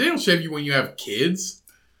you. They don't shave you when you have kids.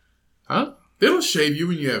 Huh? They don't shave you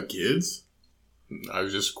when you have kids. I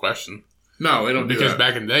was just questioning. No, they don't do that. Because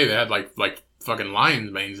back in the day, they had like fucking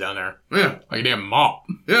lion's manes down there. Yeah. Like a damn mop.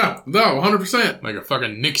 Yeah. No, 100%. Like a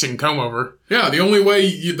fucking Nixon comb over. Yeah, the only way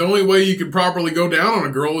you can properly go down on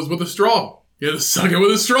a girl is with a straw. You have to suck it with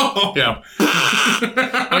a straw. Yeah.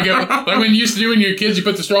 like when you used to do when you were kids, you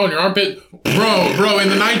put the straw in your armpit. Bro, in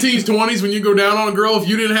the 1920s when you go down on a girl, if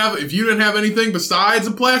you didn't have anything besides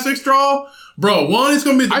a plastic straw, bro, one, it's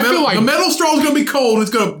gonna be the metal straw is gonna be cold,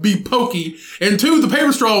 it's gonna be pokey, and two, the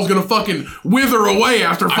paper straw is gonna fucking wither away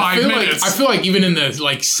after 5 minutes. I feel like even in the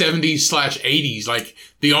like 70s/80s, like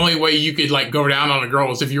the only way you could like go down on a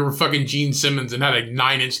girl is if you were fucking Gene Simmons and had a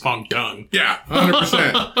 9-inch long tongue. Yeah,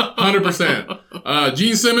 100%, 100%.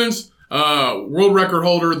 Gene Simmons, world record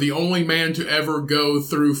holder, the only man to ever go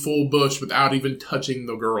through full bush without even touching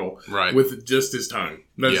the girl, right? With just his tongue.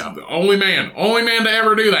 That's the only man to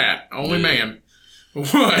ever do that. Only man.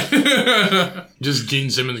 What? Just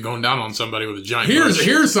Gene Simmons going down on somebody with a giant bush.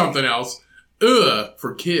 Here's something else.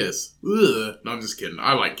 For Kiss. No, I'm just kidding.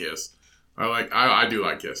 I like Kiss. I do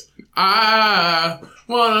like Kiss. I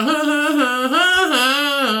wanna.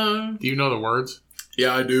 Do you know the words?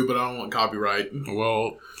 Yeah, I do, but I don't want copyright.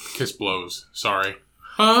 Well, Kiss blows. Sorry.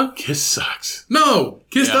 Huh? Kiss sucks. No,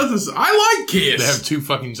 Kiss doesn't. I like Kiss. They have 2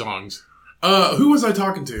 fucking songs. Who was I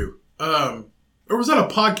talking to? Or was that a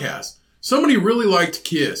podcast? Somebody really liked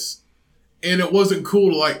Kiss, and it wasn't cool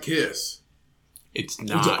to like Kiss. It's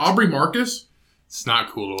not. Was it Aubrey Marcus? It's not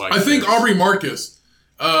cool to like Kiss. I think Kiss. Aubrey Marcus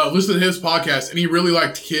listened to his podcast, and he really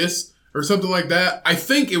liked Kiss, or something like that. I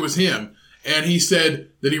think it was him, and he said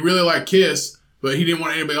that he really liked Kiss, but he didn't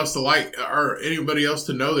want anybody else to like, or anybody else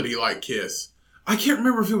to know that he liked Kiss. I can't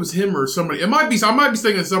remember if it was him or somebody. I might be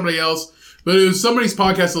thinking of somebody else, but it was somebody's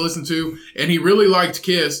podcast to listen to, and he really liked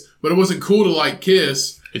Kiss, but it wasn't cool to like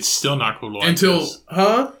Kiss. It's still not cool to like Kiss.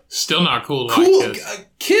 Huh? Still not cool to like Kiss.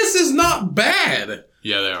 Kiss is not bad.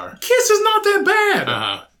 Yeah, they are. Kiss is not that bad.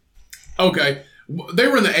 Uh-huh. Okay. They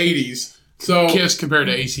were in the 80s. So Kiss compared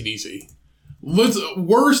to AC/DC.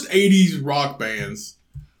 Worst 80s rock bands.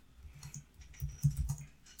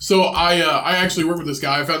 So I actually work with this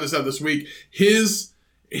guy. I found this out this week. His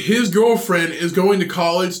girlfriend is going to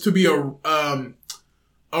college to be a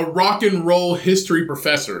rock and roll history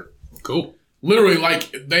professor. Cool. Literally,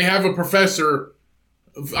 like, they have a professor.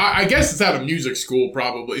 I guess it's at a music school,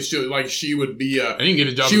 probably. She would be a... And you can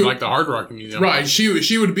get a job at, like, the Hard Rock Museum. Right.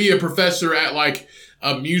 She would be a professor at, like,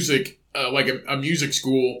 a music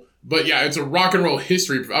school. But, yeah, it's a rock and roll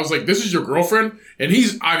history. I was like, this is your girlfriend? And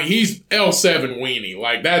he's L7 weenie.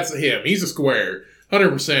 Like, that's him. He's a square.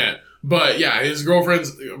 100%. But, yeah, his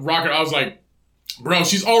girlfriend's rocking... I was like, bro,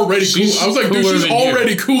 she's already cool. I was like, dude, she's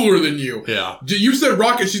already cooler than you. Yeah. You said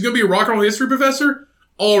she's going to be a rock and roll history professor?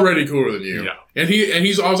 Already cooler than you. Yeah. And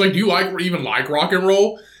I was like, do you even like rock and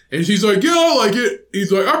roll? And she's like, yeah, I like it.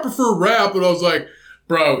 He's like, I prefer rap. And I was like,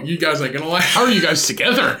 bro, you guys ain't gonna last. How are you guys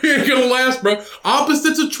together? You ain't gonna last, bro.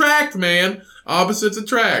 Opposites attract, man. Opposites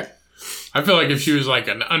attract. I feel like if she was like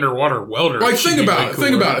an underwater welder. Like, think about it.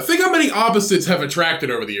 Think how many opposites have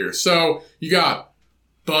attracted over the years. So, you got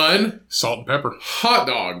bun. Salt and pepper. Hot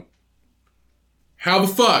dog. How the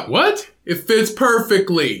fuck? What? It fits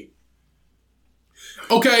perfectly.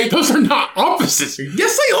 Okay. Those are not opposites.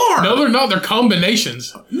 Yes, they are. No, they're not. They're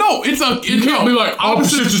combinations. No, You can't be like,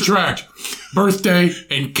 opposites attract. Birthday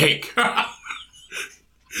and cake.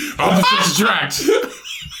 Opposites attract.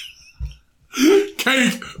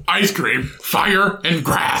 Cake, ice cream, fire, and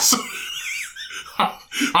grass.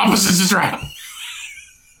 Opposites attract.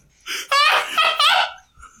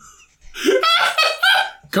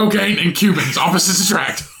 Cocaine and Cubans. Opposites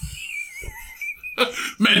attract.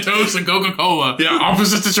 Mentos and Coca-Cola. Yeah,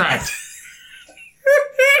 opposites attract.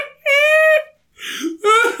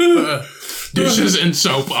 Dishes and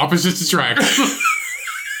soap. Opposites attract.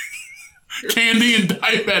 Candy and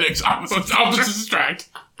diabetics. Opposites attract.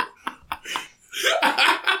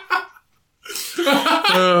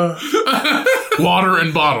 Water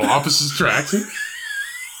and bottle. Opposites attract.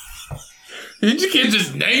 You can't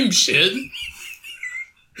just name shit.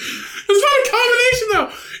 It's not a combination,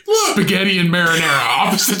 though. Look. Spaghetti and marinara.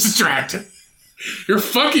 Opposites attract. You're a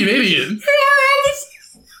fucking idiot. They are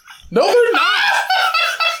opposites. No, they're not.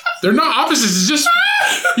 They're not opposites. It's just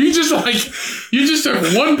you just took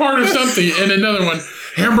one part of something and another one.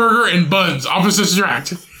 Hamburger and buns. Opposites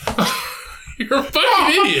attract. You're a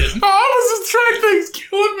fucking idiot. Opposites attract thing's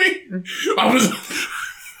killing me.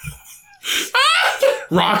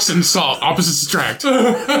 Rocks and salt. Opposites attract.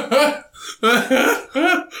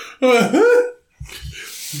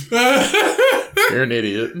 You're an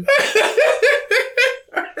idiot.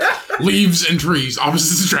 Leaves and trees.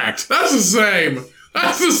 Opposites attract. That's the same.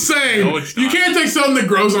 That's the same. No, it's not. You can't take something that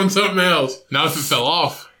grows on something else. Not if it fell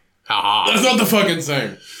off. Ha That's not the fucking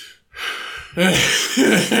same. You're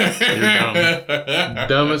dumb.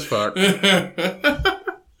 Dumb as fuck.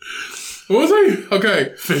 What was I?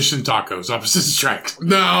 Okay. Fish and tacos. Opposites attract.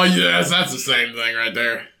 No, yes, that's the same thing right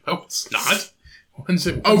there. No, it's not. One's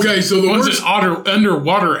an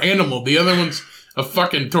underwater animal. The other one's a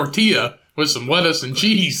fucking tortilla with some lettuce and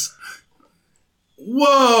cheese.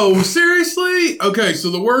 Whoa, seriously? Okay,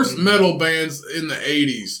 so the worst metal bands in the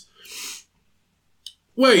 80s.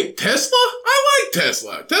 Wait, Tesla? I like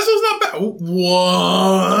Tesla. Tesla's not bad.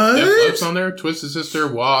 What? Def Lepp's on there. Twisted Sister,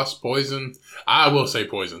 Wasp, Poison. I will say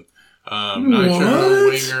Poison. Nitro,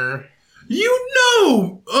 Winger. You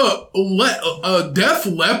know, Def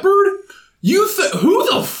Leppard? Who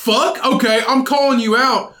the fuck? Okay, I'm calling you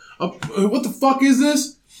out. What the fuck is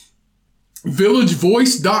this?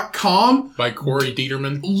 VillageVoice.com By Corey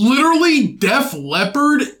Dieterman. Literally, Def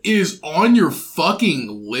Leppard is on your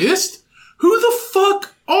fucking list? Who the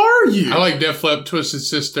fuck are you? I like Def Leppard, Twisted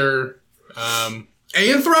Sister.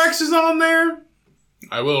 Anthrax is on there?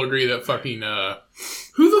 I will agree that fucking,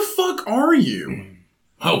 Who the fuck are you?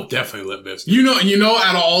 Oh, definitely Limp Bizkit. You know,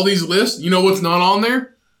 out of all these lists, you know what's not on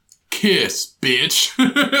there? Kiss, bitch.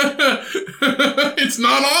 It's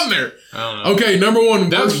not on there. I don't know. Okay, number one.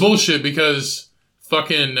 That's bullshit because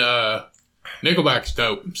fucking Nickelback's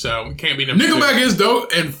dope, so it can't be number Nickelback two. is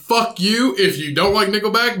dope, and fuck you if you don't like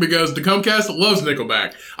Nickelback because the Comcast loves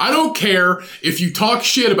Nickelback. I don't care if you talk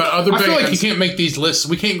shit about other bands. I feel like you can't make these lists.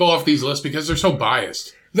 We can't go off these lists because they're so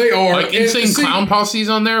biased. They are. Like Insane Clown Posse's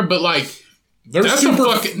on there, but like that's a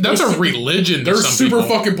religion. They're some super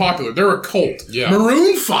people. fucking popular. They're a cult. Yeah.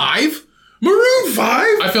 Maroon 5? Maroon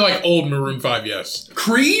 5? I feel like old Maroon 5, yes.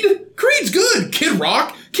 Creed? Creed's good. Kid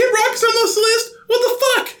Rock? Kid Rock's on this list? What the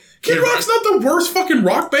fuck? Kid Rock's not the worst fucking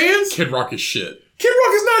rock bands? Kid Rock is shit. Kid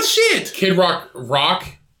Rock is not shit. Kid Rock?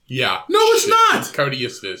 Yeah. No, it's Shit. not. Cody,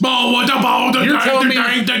 yes it is. You're telling me-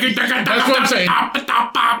 That's what I'm saying.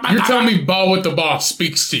 You're telling me Ball with the Boss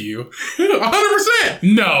speaks to you. 100%.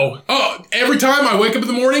 No. Oh, every time I wake up in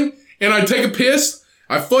the morning and I take a piss,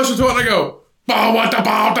 I flush the toilet and I go, ball with the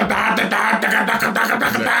ball.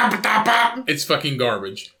 It's fucking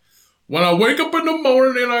garbage. When I wake up in the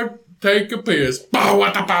morning and I take a piss, ball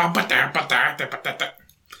with the ball.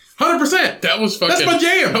 100%. That was fucking... That's my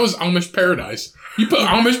jam. That was Amish Paradise. You put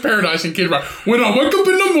Amish Paradise in Kid Rock. When I wake up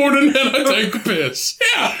in the morning and I take a piss.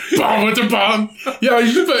 Yeah. Bomb with the bomb. Yeah,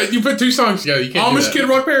 you put two songs together. You can't do Amish that. Kid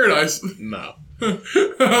Rock Paradise. No. Kid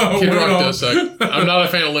Kid Rock does suck. I'm not a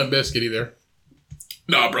fan of Limp Bizkit either.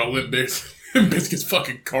 Nah, bro, Limp Bizkit's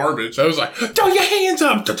fucking garbage. So I was like, throw your hands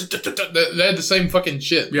up. They had the same fucking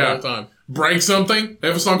shit the whole time. Break Something. They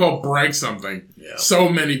have a song called Break Something. Yeah. So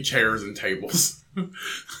many chairs and tables. I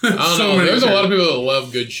don't know. There's a lot of people that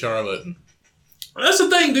love Good Charlotte. That's the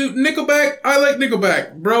thing, dude. Nickelback, I like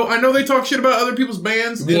Nickelback. Bro, I know they talk shit about other people's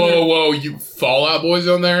bands. Whoa, you Fall Out Boys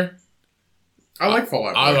on there? I like Fall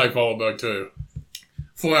Out Boy. I like Fall Out Boy too.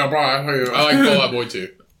 Fall Out Boy. I like Fall Out Boy too.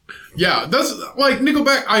 Yeah, that's like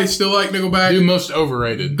Nickelback. I still like Nickelback. Dude, most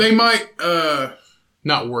overrated. They might,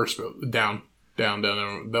 Not worse, but down.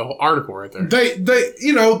 The whole article right there. they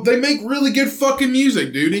make really good fucking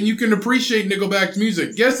music, dude, and you can appreciate Nickelback's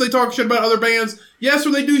music. Yes, they talk shit about other bands. Yes,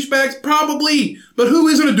 are they douchebags? Probably. But who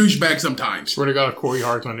isn't a douchebag sometimes? Swear to God, if Corey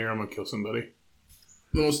Hart's on here, I'm gonna kill somebody.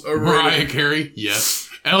 The most Mariah overrated. Carey, yes.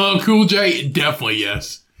 LL Cool J, definitely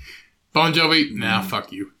yes. Bon Jovi, nah,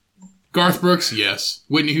 fuck you. Garth Brooks, yes.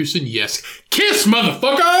 Whitney Houston, yes. Kiss,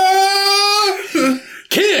 motherfucker!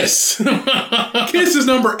 Kiss! Kiss is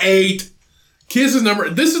number 8. This is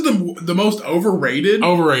the most overrated.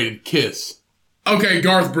 Overrated, Kiss. Okay,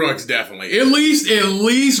 Garth Brooks, definitely. At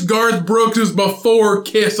least Garth Brooks is before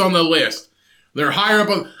Kiss on the list. They're higher up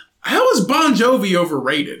on... How is Bon Jovi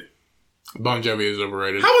overrated? Bon Jovi is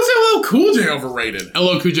overrated. How is LL Cool J overrated?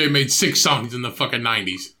 LL Cool J made 6 songs in the fucking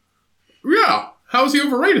 90s. Yeah. How is he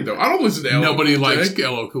overrated, though? I don't listen to LL Nobody Cool J. likes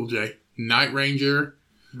LL Cool J. Night Ranger.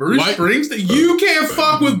 Bruce Springsteen? You can't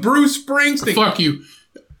fuck with Bruce Springsteen. Fuck you.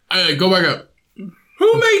 Go back up.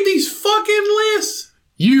 Who made these fucking lists?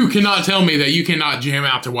 You cannot tell me that you cannot jam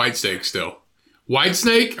out to Whitesnake still.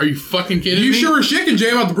 Whitesnake? Are you fucking kidding me? You sure as shit can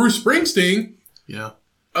jam out to Bruce Springsteen. Yeah.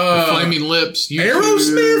 Flaming Lips.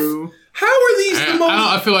 Aerosmith? How are these the most...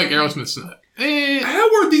 I feel like Aerosmith's...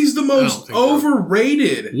 How are these the most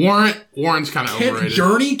overrated? Warren's kind of overrated.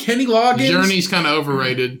 Journey? Kenny Loggins? Journey's kind of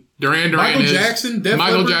overrated. Duran Michael is. Jackson? Def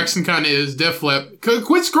Michael Leppard? Jackson kind of is. Def Leppard.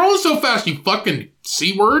 Quit scrolling so fast, you fucking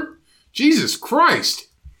C-word. Jesus Christ.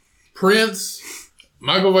 Prince?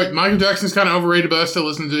 Michael Jackson's kind of overrated, but I still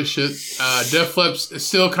listen to this shit. Def Leppard's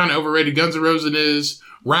still kind of overrated. Guns N' Roses is.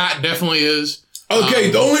 Rat definitely is.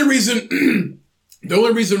 Okay, the only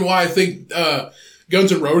reason why I think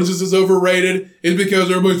Guns N' Roses is overrated is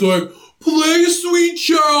because everybody's like, play Sweet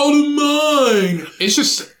Child of Mine. It's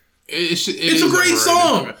just... It's a great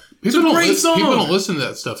song. People don't listen to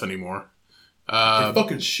that stuff anymore. They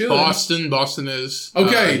fucking should. Boston is.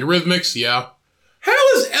 Okay. Eurythmics, yeah. How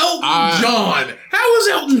is Elton John? How is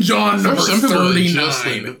Elton John number Some people 39? just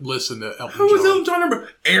listen to Elton How is John. Elton John number...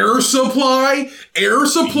 Air Supply? Air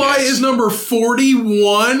Supply Yes. is number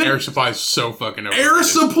 41. Air Supply is so fucking overrated. Air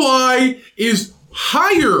Supply is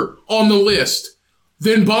higher on the list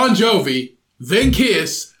than Bon Jovi, then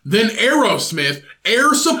Kiss, then Aerosmith.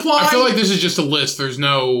 Air Supply... I feel like this is just a list. There's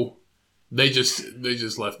no... They just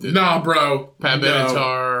left it. Nah, bro. Pat No.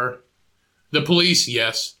 Benatar. The Police,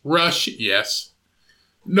 yes. Rush, yes.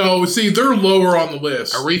 No, see, they're lower on the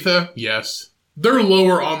list. Aretha, yes. They're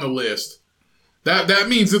lower on the list. That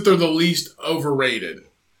means that they're the least overrated.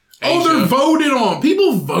 Oh, they're voted on.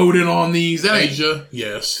 People voted on these. That ain't- Asia,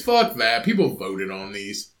 yes. Fuck that. People voted on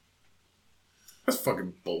these. That's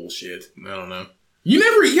fucking bullshit. I don't know. You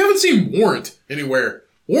haven't seen Warrant anywhere.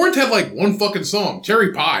 Warrant had like one fucking song.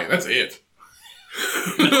 Cherry Pie. That's it.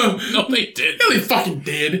 No, they didn't. Yeah, they fucking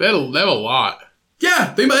did. They have a lot.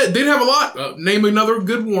 Yeah, they'd have a lot. Name another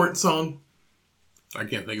good Warrant song. I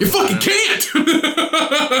can't think of You it. fucking can't!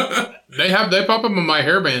 They pop up on my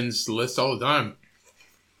hairbands list all the time.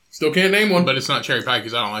 Still can't name one. But it's not cherry pie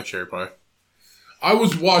because I don't like cherry pie. I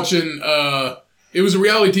was watching, it was a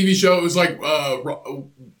reality TV show. It was like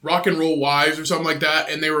Rock and Roll Wives or something like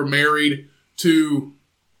that. And they were married to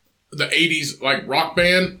the 80s like rock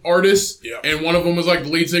band artists. Yeah. And one of them was like the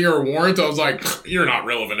lead singer of Warrant. I was like, you're not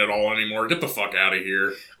relevant at all anymore. Get the fuck out of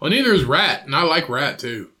here. Well, neither is Rat. And I like Rat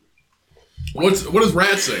too. What does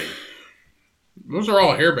Rat say? Those are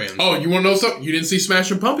all hair bands. Oh, you want to know something? You didn't see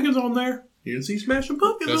Smashing Pumpkins on there? You didn't see Smashing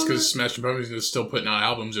Pumpkins? That's because Smashing Pumpkins is still putting out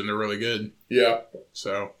albums and they're really good. Yeah.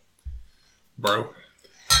 So, bro.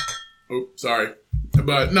 Oh, sorry.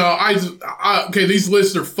 But no, okay, these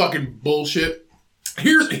lists are fucking bullshit.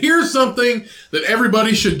 Here's something that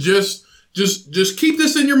everybody should just keep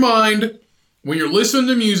this in your mind when you're listening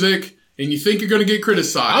to music and you think you're going to get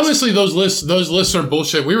criticized. Honestly, those lists are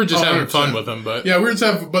bullshit. We were just having fun with them, but yeah, we were just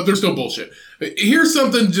having, but they're still bullshit. Here's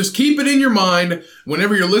something, just keep it in your mind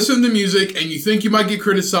whenever you're listening to music and you think you might get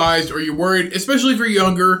criticized or you're worried, especially if you're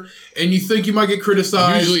younger and you think you might get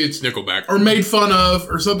criticized. Usually it's Nickelback. Or made fun of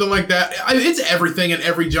or something like that. It's everything in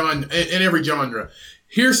every genre.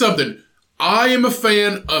 Here's something. I am a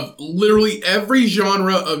fan of literally every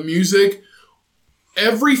genre of music.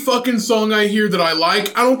 Every fucking song I hear that I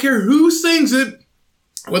like, I don't care who sings it,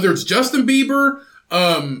 whether it's Justin Bieber,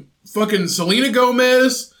 fucking Selena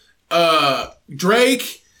Gomez,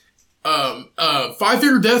 Drake, Five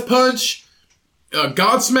Finger Death Punch,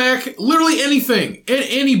 Godsmack, literally anything,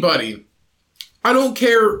 anybody. I don't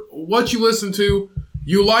care what you listen to.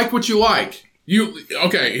 You like what you like.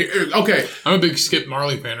 Okay. I'm a big Skip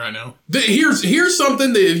Marley fan right now. Here's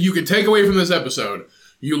something that you can take away from this episode.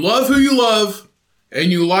 You love who you love, and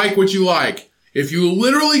you like what you like. If you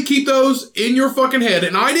literally keep those in your fucking head,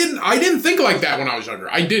 and I didn't think like that when I was younger.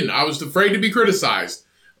 I didn't. I was afraid to be criticized.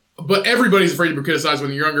 But everybody's afraid to be criticized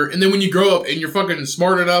when you're younger. And then when you grow up and you're fucking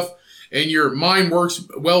smart enough and your mind works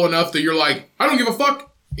well enough that you're like, I don't give a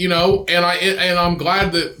fuck, you know. And I'm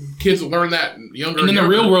glad that kids learn that younger. And in the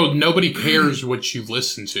real world, nobody cares what you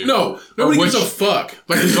listen to. No, nobody gives a fuck.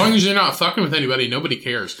 Like, as long as you're not fucking with anybody, nobody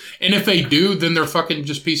cares. And if they do, then they're fucking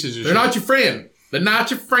just pieces of shit. They're not your friend. They're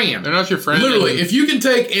not your friend. They're not your friend. Literally, if you can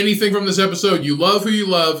take anything from this episode, you love who you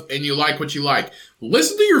love and you like what you like.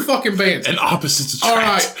 Listen to your fucking bands. And opposites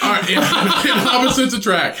attract. All right. And opposites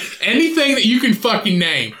attract. Anything that you can fucking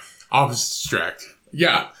name, opposites attract.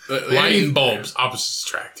 Yeah. Light and bulbs, opposites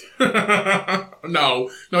attract. No,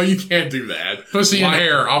 you can't do that. Pussy and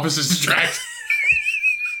hair, opposites attract.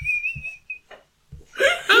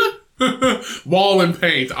 Wall and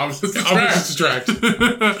paint, opposites attract.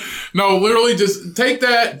 No, literally just take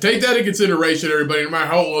that in consideration, everybody, no matter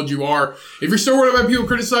how old you are. If you're still worried about people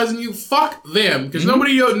criticizing you, fuck them, because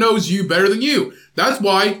nobody knows you better than you. That's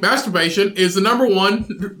why masturbation is the number one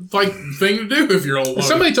thing to do if you're alone.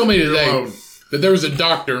 Somebody told me today that there was a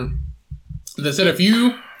doctor that said if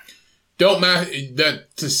you don't that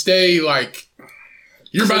to stay like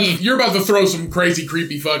you're about to throw some crazy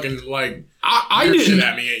creepy fucking I didn't shit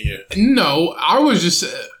at me, ain't you? No,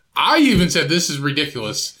 I even said this is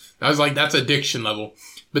ridiculous. I was like, that's addiction level.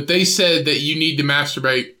 But they said that you need to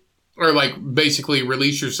masturbate or basically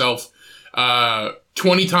release yourself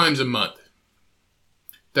 20 times a month.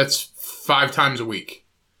 That's 5 times a week.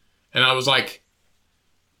 And I was like,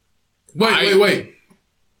 wait.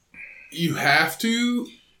 You have to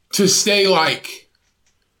stay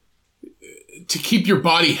to keep your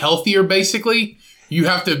body healthier, basically. You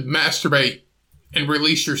have to masturbate and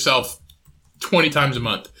release yourself 20 times a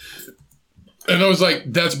month. And I was like,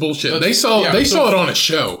 that's bullshit. They saw it on a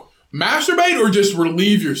show. Masturbate or just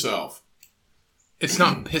relieve yourself? It's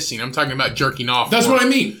not pissing. I'm talking about jerking off. That's what I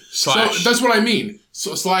mean. That's what I mean.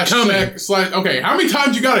 Okay, how many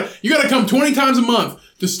times you gotta come 20 times a month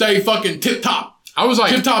to stay fucking tip top? I was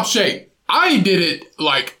like, tip top shape. I did it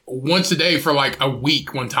once a day for a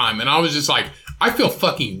week one time, and I was just like, I feel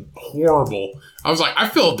fucking horrible. I was like, I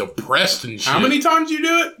feel depressed and shit. How many times you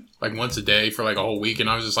do it? Once a day for a whole week, and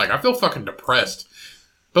I was just like, I feel fucking depressed.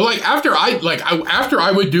 But after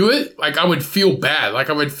I would do it, I would feel bad.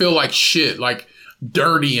 I would feel like shit,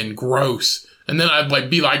 dirty and gross. And then I'd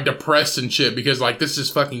be depressed and shit because this is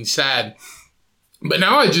fucking sad. But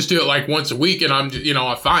now I just do it once a week and I'm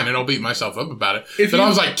fine. I don't beat myself up about it. I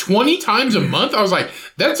was 20 times a month. I was like,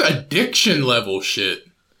 that's addiction level shit.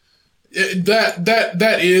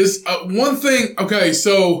 That is one thing. Okay,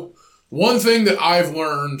 so one thing that I've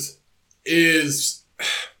learned is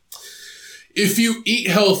if you eat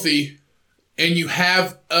healthy and you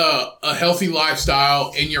have a healthy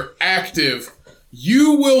lifestyle and you're active,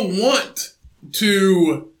 you will want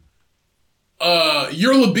to,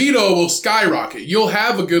 your libido will skyrocket. You'll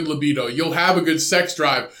have a good libido. You'll have a good sex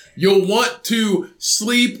drive. You'll want to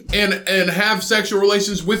sleep and have sexual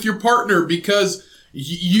relations with your partner because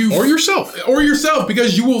or yourself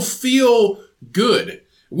because you will feel good.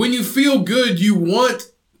 When you feel good, you want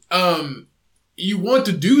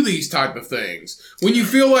to do these type of things. When you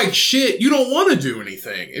feel like shit, you don't want to do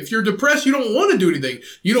anything. If you're depressed, you don't want to do anything.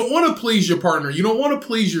 You don't want to please your partner. You don't want to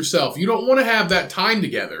please yourself. You don't want to have that time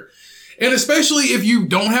together. And especially if you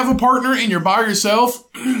don't have a partner and you're by yourself,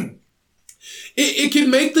 it can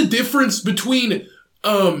make the difference between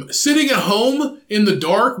sitting at home in the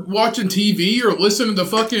dark watching TV or listening to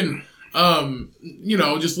fucking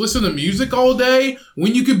just listen to music all day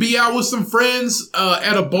when you could be out with some friends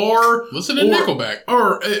at a bar, listen to Nickelback,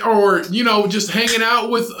 or just hanging out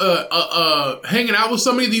with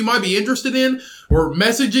somebody that you might be interested in, or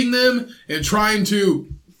messaging them and trying to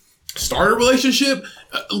start a relationship.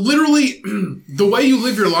 Literally, the way you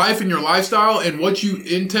live your life and your lifestyle and what you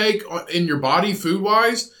intake in your body, food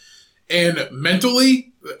wise and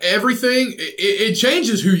mentally, everything, it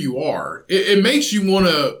changes who you are. It makes you want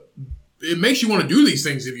to. It makes you want to do these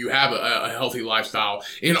things if you have a healthy lifestyle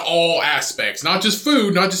in all aspects, not just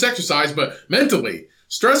food, not just exercise, but mentally,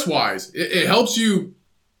 stress-wise. It helps you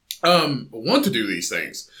want to do these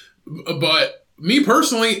things. But me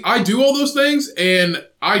personally, I do all those things, and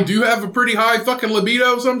I do have a pretty high fucking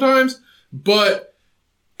libido sometimes. But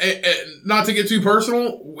not to get too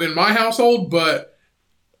personal in my household, but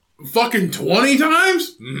fucking 20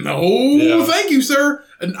 times? No, thank you, sir.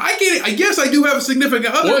 And I get it. I guess I do have a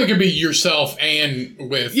significant other. Well, it could be yourself and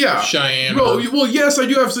with Cheyenne. Well, yes, I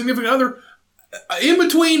do have a significant other. In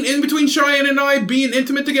between Cheyenne and I being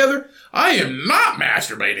intimate together, I am not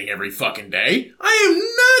masturbating every fucking day. I am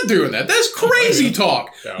not doing that. That's crazy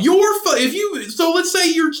talk. Yeah. So let's say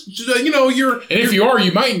you're. And if you are,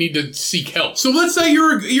 you might need to seek help. So let's say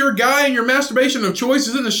you're a guy and your masturbation of choice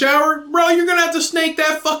is in the shower, bro. You're gonna have to snake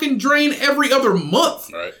that fucking drain every other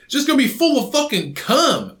month. Right. It's just gonna be full of fucking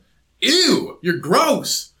cum. Ew, you're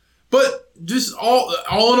gross. But just all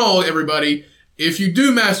in all, everybody, if you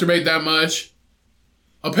do masturbate that much,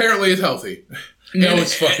 apparently it's healthy. No,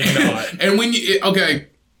 it's fucking not. And when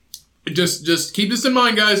just keep this in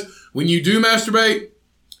mind, guys. When you do masturbate,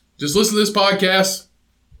 just listen to this podcast,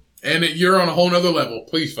 and you're on a whole nother level.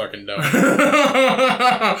 Please fucking don't.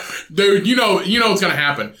 Dude, you know what's gonna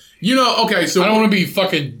happen. Okay, so I don't want to be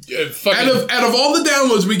fucking out of all the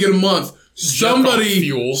downloads we get a month,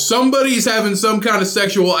 somebody's having some kind of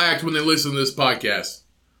sexual act when they listen to this podcast.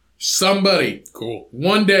 Somebody. Cool.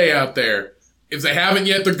 One day out there. If they haven't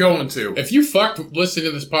yet, they're going to. If you fucked listening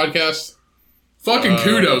to this podcast, fucking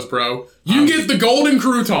kudos, bro. You get the golden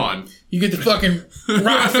crouton. You get the fucking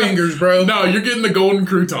rock fingers, bro. No, you're getting the golden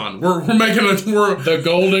crouton. We're making the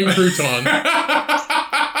golden crouton.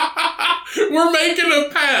 We're making a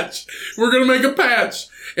patch. We're gonna make a patch.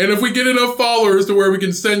 And if we get enough followers to where we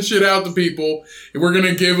can send shit out to people, we're going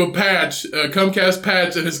to give a patch, a Comcast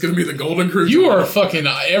patch, and it's going to be the Golden Crouton. You are fucking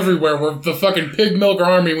everywhere. We're the fucking Pig Milker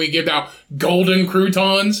Army. We give out golden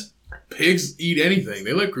croutons. Pigs eat anything.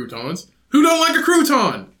 They like croutons. Who don't like a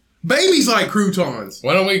crouton? Babies like croutons.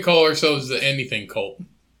 Why don't we call ourselves the anything cult?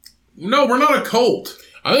 No, we're not a cult.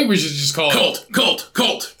 I think we should just call it... Cult.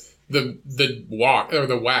 The walk, or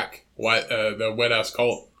the whack. The wet ass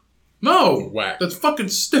cult. No, whack. That's fucking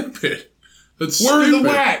stupid. Where's the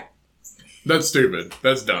whack? That's stupid.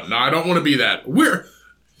 That's dumb. No, I don't want to be that. We're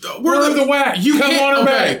the whack. Come on her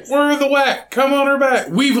back. We're the whack. Come on her back.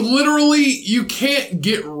 You can't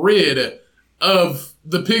get rid of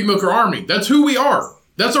the Pig Milker Army. That's who we are.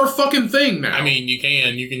 That's our fucking thing now. I mean, you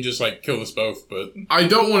can just kill us both, but I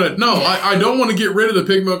don't want to. No, I don't want to get rid of the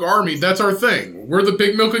Pig Milker Army. That's our thing. We're the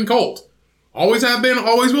pig milking cult. Always have been.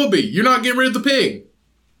 Always will be. You're not getting rid of the pig.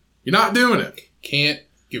 You're not doing it. Can't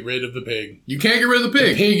get rid of the pig. You can't get rid of the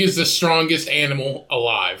pig. The pig is the strongest animal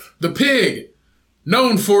alive. The pig,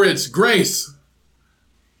 known for its grace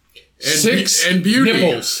and beauty.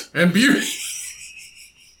 Nipples. And beauty.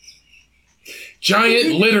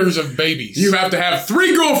 Giant litters of babies. You have to have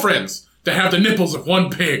 3 girlfriends to have the nipples of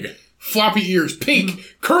one pig. Floppy ears,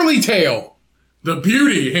 pink, curly tail. The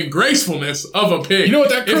beauty and gracefulness of a pig. You know what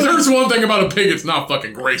that if there's one thing about a pig, it's not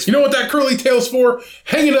fucking graceful. You know what that curly tail's for?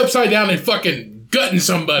 Hanging upside down and fucking gutting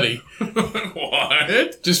somebody.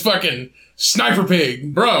 What? Just fucking sniper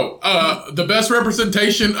pig. Bro, the best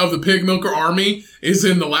representation of the Pig Milker Army is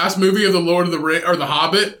in the last movie of the Lord of the Rings, or the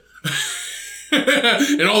Hobbit.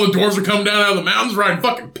 And all the dwarves are coming down out of the mountains riding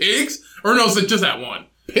fucking pigs. Or no, it's just that one.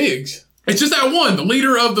 Pigs? It's just that one. The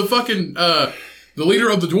leader of the fucking, the leader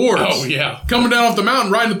of the dwarves. Oh, yeah. Coming down off the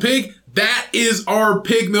mountain, riding the pig. That is our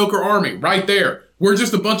Pig Milker Army, right there. We're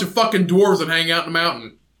just a bunch of fucking dwarves that hang out in the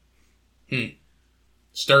mountain.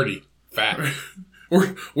 Sturdy. Fat.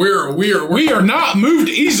 We are not moved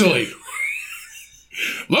easily.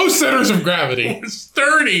 Low centers of gravity.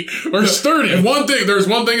 Sturdy. We're sturdy. And there's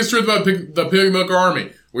one thing that's true about the Pig Milker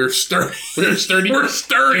Army. We're sturdy. We're sturdy. We're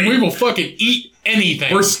sturdy. And we will fucking eat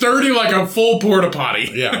anything. We're sturdy like a full porta potty.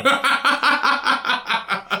 Yeah.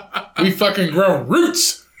 We fucking grow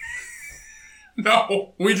roots.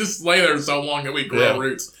 No, we just lay there so long that we grow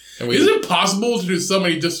roots. And is it possible to do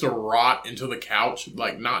somebody just to rot into the couch,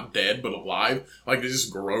 like not dead but alive, like to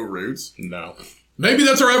just grow roots? No. Maybe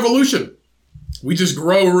that's our evolution. We just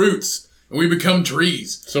grow roots and we become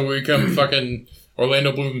trees. So we become fucking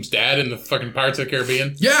Orlando Bloom's dad in the fucking Pirates of the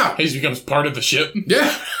Caribbean. Yeah, He just becomes part of the ship.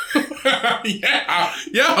 yeah,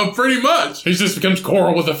 yeah, pretty much. He just becomes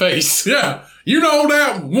Coral with a face. Yeah, you know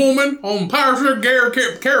that woman on Pirates of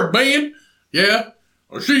the Caribbean? Yeah.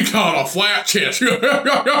 Well, she got a flat chest.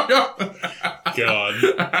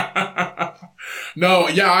 God. No,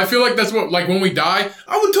 yeah, I feel like that's what, like when we die,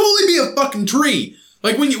 I would totally be a fucking tree.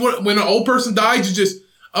 Like when an old person dies, you just,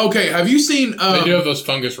 okay, have you seen, They do have those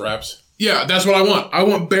fungus wraps. yeah, that's what I want. I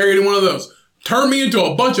want buried in one of those. Turn me into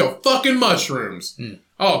a bunch of fucking mushrooms.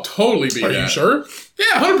 I'll totally be that. Are you sure?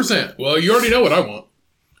 Yeah, 100%. Well, you already know what I want.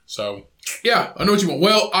 So, Yeah, I know what you want.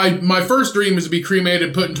 Well, my first dream is to be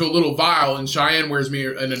cremated, put into a little vial, and Cheyenne wears me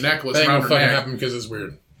in a necklace that ain't around gonna her fucking neck. happen because it's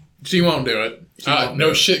weird. She won't do it.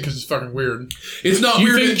 No shit, because it's fucking weird. It's not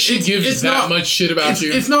You weird. think she gives that much shit about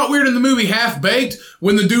you? It's not weird in the movie Half Baked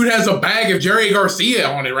when the dude has a bag of Jerry Garcia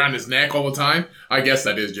on it around his neck all the time. I guess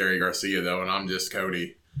that is Jerry Garcia though, and I'm just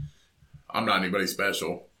Cody. I'm not anybody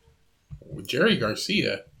special. Jerry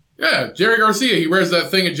Garcia. Yeah, Jerry Garcia. He wears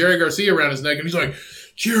that thing of Jerry Garcia around his neck, and he's like,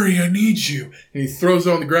 Jerry, I need you. And he throws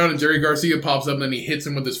it on the ground, and Jerry Garcia pops up, and then he hits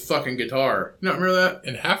him with his fucking guitar. You not remember that?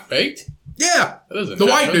 And Half Baked? Yeah. That doesn't The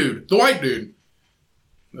happen. white dude. The white dude.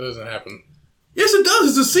 That doesn't happen. Yes, it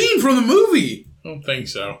does. It's a scene from the movie. I don't think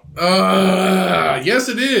so. Yes,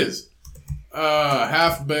 it is.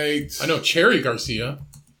 Half Baked. I know Cherry Garcia.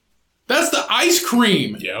 That's the ice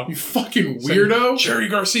cream. Yeah. You fucking weirdo. Cherry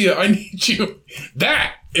Garcia, I need you.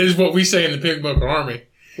 That is what we say in the Pig Book Army.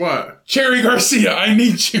 What? Cherry Garcia, I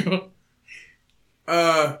need you.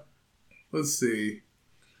 Let's see.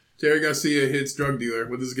 Jerry Garcia hits drug dealer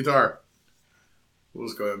with his guitar. We'll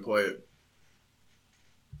just go ahead and play it.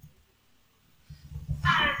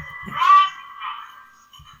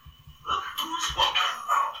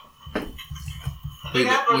 Leave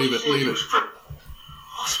it.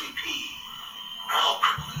 Oh, sweet pea. We're all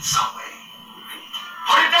crippled in some way.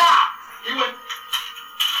 Put it down! He went.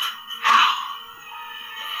 Now,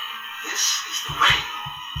 this is the way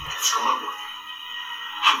it's gonna look.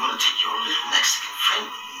 I'm gonna take your little Mexican friend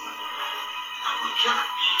with me. And I'm gonna kill him.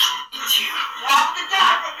 Eat you. Walk the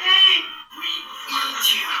dog for me! We eat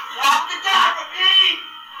you. Walk the dog for me!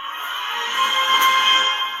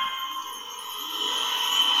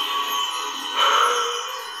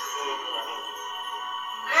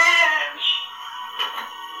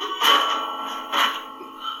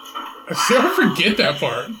 See, I forget that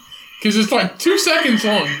part. Because it's like 2 seconds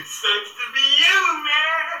long. It sucks to be you,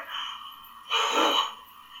 man. Oh,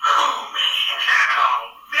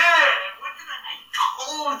 man. What did I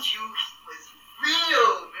told you he was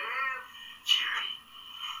real, man. Jerry.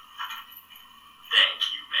 Thank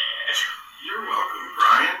you, man. You're welcome,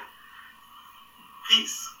 Brian.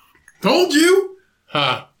 Peace. Told you.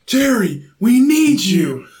 Huh. Jerry, we need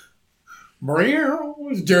you.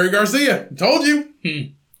 It's Jerry Garcia. Told you.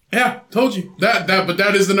 Yeah, told you. But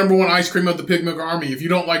that is the number one ice cream of the Pig Milk Army. If you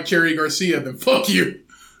don't like Cherry Garcia, then fuck you.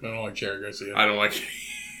 I don't like Cherry Garcia. I don't like it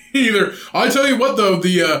either. I'll tell you what though,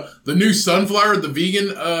 the new sunflower, the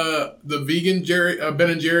vegan Jerry Ben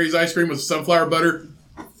and Jerry's ice cream with sunflower butter,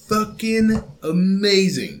 fucking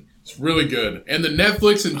amazing. It's really good. And the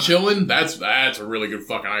Netflix and chillin', that's a really good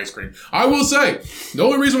fucking ice cream. I will say, the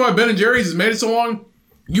only reason why Ben and Jerry's has made it so long,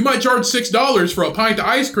 you might charge $6 for a pint of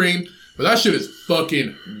ice cream, but that shit is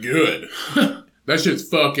fucking good. That shit's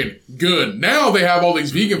fucking good. Now they have all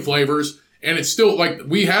these vegan flavors, and it's still, like,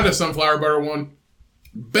 we had a sunflower butter one.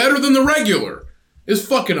 Better than the regular. It's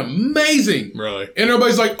fucking amazing. Really? And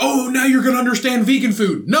everybody's like, oh, now you're going to understand vegan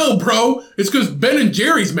food. No, bro. It's because Ben and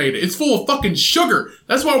Jerry's made it. It's full of fucking sugar.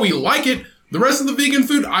 That's why we like it. The rest of the vegan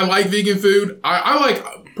food, I like vegan food. I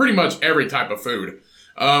like pretty much every type of food.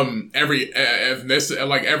 Every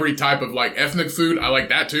type of like ethnic food. I like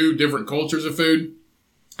that too. Different cultures of food.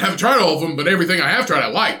 I haven't tried all of them, but everything I have tried I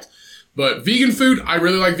liked. But vegan food, I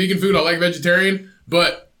really like vegan food. I like vegetarian.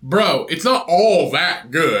 But, bro, it's not all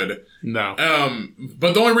that good. No.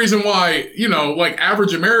 But the only reason why, like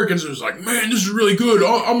average Americans are just like, man, this is really good.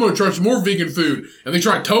 I'm going to try some more vegan food. And they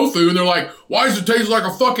try tofu and they're like, why does it taste like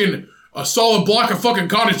a solid block of fucking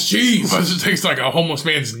cottage cheese? Why does it taste like a homeless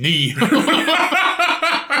man's knee?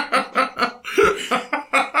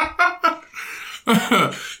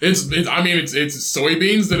 It's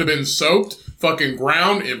soybeans that have been soaked, fucking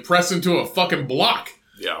ground, and pressed into a fucking block.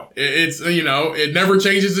 Yeah. It never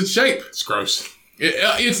changes its shape. It's gross.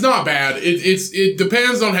 It's not bad. It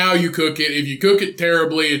depends on how you cook it. If you cook it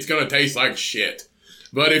terribly, it's gonna taste like shit.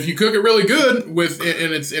 But if you cook it really good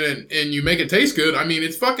and you make it taste good, I mean,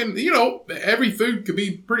 it's fucking, every food could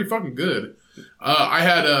be pretty fucking good. I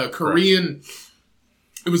had a Korean,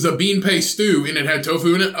 it was a bean paste stew and it had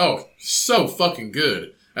tofu in it. Oh, so fucking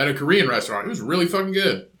good. At a Korean restaurant. It was really fucking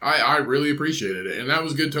good. I really appreciated it. And that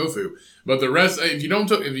was good tofu. But the rest, if you don't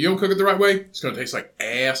cook it the right way, it's going to taste like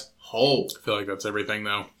asshole. I feel like that's everything,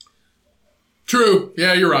 though. True.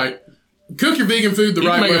 Yeah, you're right. Cook your vegan food the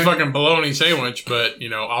right way. You can make a fucking bologna sandwich, but,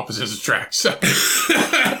 opposites attract.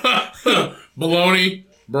 Bologna,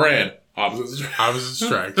 bread. Opposites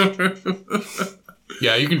attract.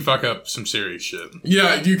 Yeah, you can fuck up some serious shit.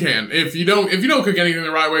 Yeah, you can. If you don't cook anything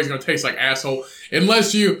the right way, it's gonna taste like asshole.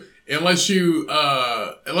 Unless it's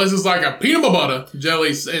like a peanut butter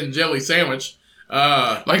jelly sandwich.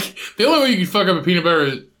 Like the only way you can fuck up a peanut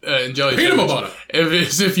butter and jelly peanut butter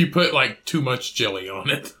is if you put like too much jelly on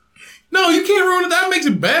it. No, you can't ruin it. That makes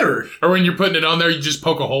it better. Or when you're putting it on there, you just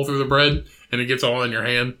poke a hole through the bread and it gets all in your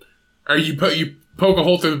hand. Or you poke a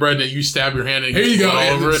hole through the bread and you stab your hand and it gets all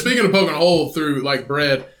over it. Speaking of poking a hole through like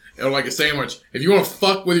bread or like a sandwich, if you want to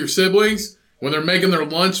fuck with your siblings when they're making their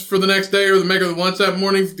lunch for the next day or they're making their lunch that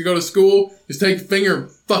morning to go to school, just take your finger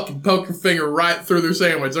and fucking poke your finger right through their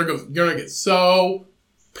sandwich. You're gonna get so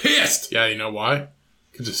pissed. Yeah, you know why?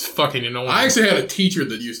 Because it's fucking annoying. I actually had a teacher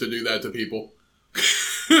that used to do that to people.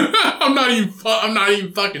 I'm not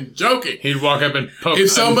even fucking joking. He'd walk up and poke. If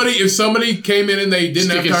somebody came in and they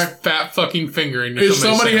didn't have time, his fat fucking finger in your if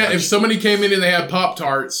somebody came in and they had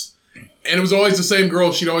Pop-Tarts, and it was always the same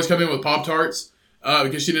girl, she'd always come in with Pop-Tarts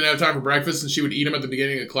because she didn't have time for breakfast, and she would eat them at the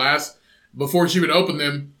beginning of class. Before she would open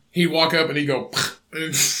them, he'd walk up and he'd go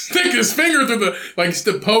and stick his finger through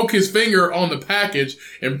to poke his finger on the package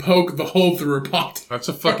and poke the hole through her Pop-Tart. That's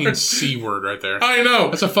a fucking C word right there. I know.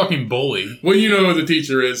 That's a fucking bully. Well, you know who the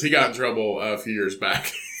teacher is. He got in trouble a few years back.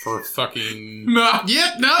 For fucking... No,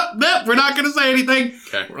 we're not going to say anything.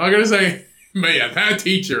 Okay. We're not going to say... Man, yeah, that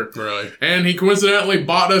teacher. Really? And he coincidentally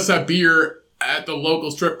bought us a beer at the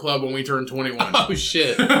local strip club when we turned 21. Oh,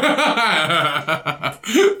 shit.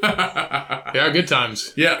 Yeah, good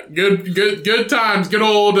times. Yeah, good times. Good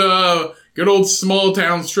old small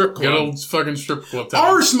town strip club. Good old fucking strip club time.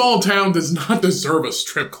 Our small town does not deserve a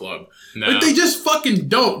strip club. No. Like, they just fucking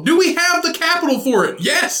don't. Do we have the capital for it?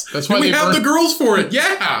 Yes. That's why Do we have the girls for it?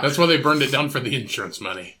 Yeah. That's why they burned it down for the insurance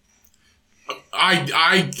money.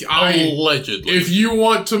 Allegedly. If you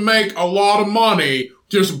want to make a lot of money,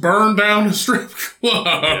 just burn down a strip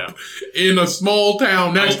club in a small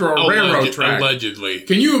town next to a railroad track. Allegedly.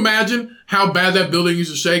 Can you imagine how bad that building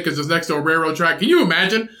used to shake because it's next to a railroad track? Can you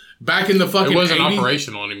imagine back in the fucking 80s? It wasn't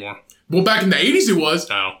operational anymore. Well, back in the 80s it was.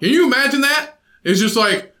 No. Can you imagine that? It's just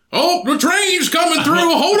like, oh, the train's coming through.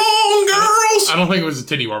 Hold on, girls. I don't think it was a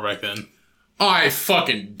titty war back then. I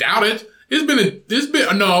fucking doubt it.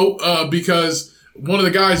 Because one of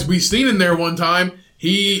the guys we seen in there one time,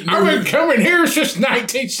 I've been coming here since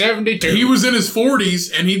 1972. He was in his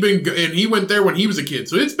 40s and he went there when he was a kid.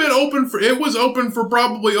 So it was open for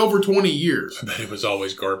probably over 20 years. I bet it was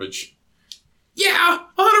always garbage. Yeah,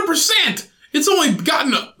 100%. It's only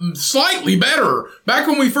gotten slightly better. Back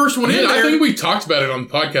when we first went in there, I think we talked about it on the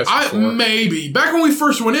podcast before. Maybe. Back when we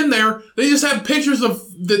first went in there, they just had pictures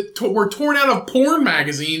that were torn out of porn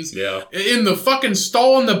magazines in the fucking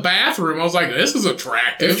stall in the bathroom. I was like, this is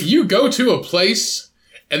attractive. If you go to a place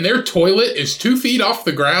and their toilet is 2 feet off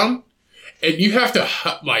the ground and you have to,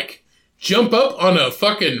 jump up on a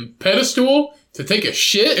fucking pedestal to take a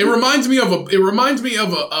shit. It reminds me of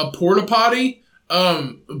a porta potty.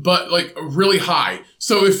 But really high.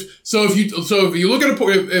 So if you look at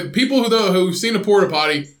if people who've seen a porta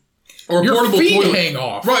potty or a portable toilet hang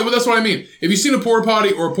off. Right, well that's what I mean. If you've seen a porta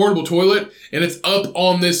potty or a portable toilet and it's up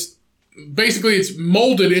on this, basically it's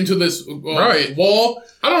molded into this wall.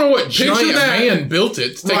 I don't know what giant man built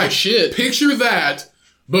it to take a shit. Picture that,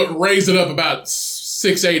 but raise it up about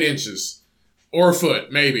 6-8 inches or a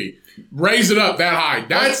foot maybe. Raise it up that high.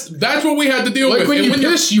 That's what we had to deal with. When you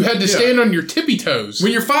piss, you had to stand on your tippy toes.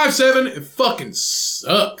 When you're 5'7", it fucking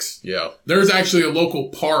sucks. Yeah. There's actually a local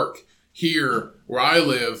park here where I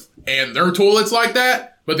live, and their toilet's like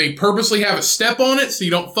that, but they purposely have a step on it so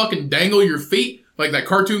you don't fucking dangle your feet like that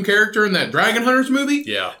cartoon character in that Dragon Hunters movie.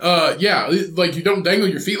 Yeah. You don't dangle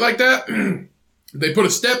your feet like that. They put a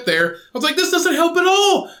step there. I was like, this doesn't help at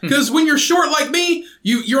all. Because when you're short like me,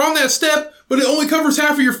 you're on that step, but it only covers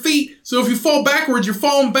half of your feet. So if you fall backwards, you're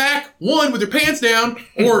falling back, 1, with your pants down,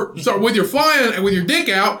 or with your flying and with your dick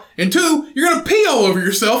out, and 2, you're going to pee all over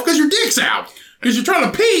yourself because your dick's out. Because you're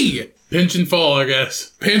trying to pee. Pinch and fall, I guess.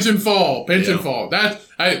 Pinch and fall. And fall. The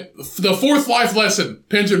 4th life lesson.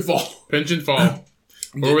 Pinch and fall. Pinch and fall.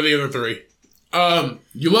 What were the other 3?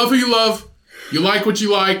 You love who you love. You like what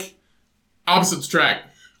you like. Opposites attract.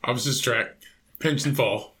 Opposites attract. Pinch and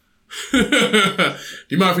fall. Do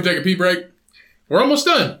you mind if we take a pee break? We're almost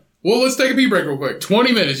done. Well, let's take a pee break real quick.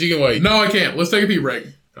 20 minutes. You can wait. No, I can't. Let's take a pee break.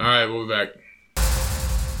 All right, we'll be back.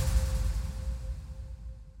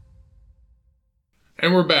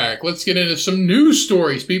 And we're back. Let's get into some news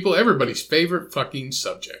stories, people. Everybody's favorite fucking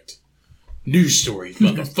subject. News stories,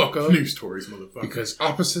 motherfucker. News stories, motherfucker. Because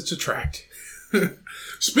opposites attract.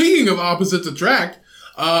 Speaking of opposites attract,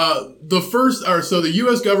 the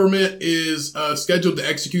U.S. government is scheduled to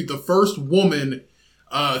execute the first woman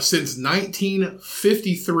since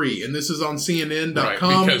 1953, and this is on CNN.com.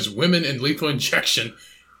 Right, because women in lethal injection,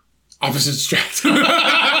 opposites attract.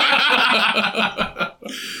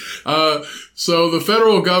 So the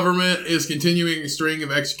federal government is continuing a string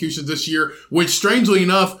of executions this year, which strangely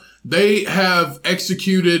enough, they have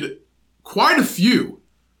executed quite a few.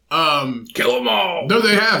 Kill them all. No,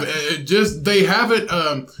 they have. They haven't.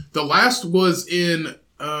 The last was in.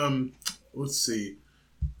 Let's see.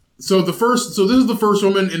 So this is the first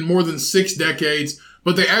woman in more than 6 decades,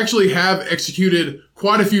 but they actually have executed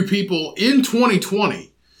quite a few people in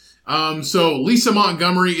 2020. So Lisa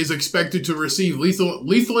Montgomery is expected to receive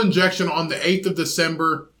lethal injection on the 8th of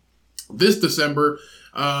December. This December.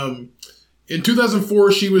 In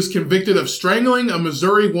 2004, she was convicted of strangling a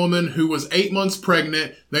Missouri woman who was 8 months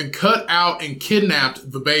pregnant, then cut out and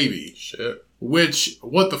kidnapped the baby. Shit. Which,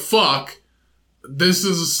 what the fuck? This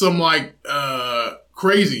is some,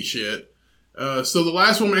 crazy shit. So the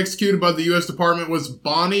last woman executed by the U.S. Department was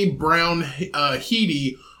Bonnie Brown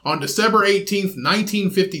Heady on December 18th,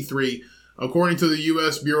 1953, according to the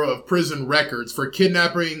U.S. Bureau of Prison Records, for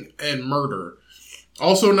kidnapping and murder.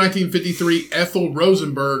 Also in 1953, Ethel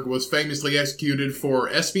Rosenberg was famously executed for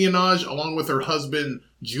espionage along with her husband,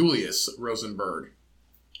 Julius Rosenberg.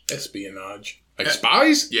 Espionage? Like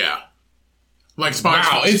spies? Yeah. Like spies.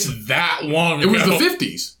 Wow, it's that long ago. It was the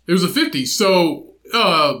 50s. It was the 50s. So,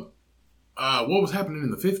 what was happening in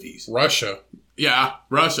the 50s? Russia. Yeah,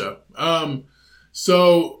 Russia.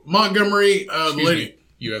 So Montgomery,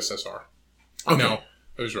 USSR. Okay. No,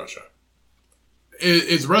 it was Russia.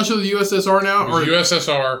 Is Russia the USSR now? It was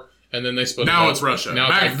USSR, and then they split now it up. it's Russia. Now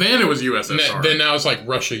Back then it was USSR. Then now it's like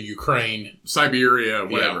Russia, Ukraine. Siberia,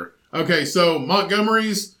 whatever. Yeah. Okay, so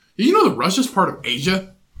Montgomery's... Did you know that Russia's part of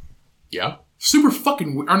Asia? Yeah. Super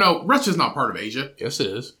fucking... Or no, Russia's not part of Asia. Yes, it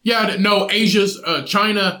is. Yeah, no, Asia's...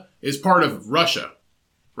 China is part of Russia,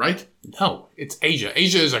 right? No, it's Asia.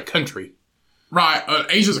 Asia is a country. Right,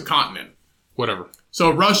 Asia's a continent. Whatever.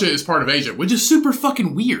 So Russia is part of Asia, which is super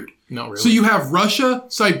fucking weird. Not really. So you have Russia,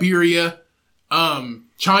 Siberia,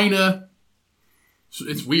 China.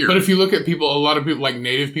 It's weird. But if you look at a lot of people, like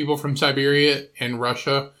native people from Siberia and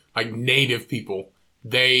Russia, like native people,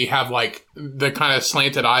 they have like the kind of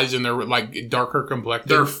slanted eyes and they're like darker complected.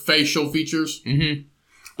 Their facial features. Mm-hmm.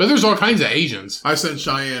 But there's all kinds of Asians. I sent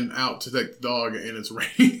Cheyenne out to take the dog and it's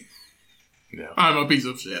raining. Yeah. I'm a piece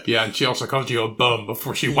of shit. Yeah, and she also called you a bum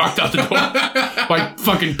before she walked out the door. Like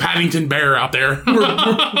fucking Paddington Bear out there.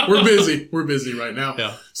 we're busy. We're busy right now.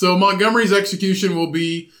 Yeah. So Montgomery's execution will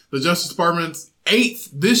be the Justice Department's 8th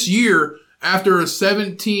this year after a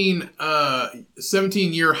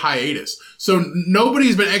 17-year hiatus. So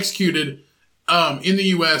nobody's been executed in the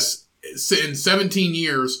U.S. in 17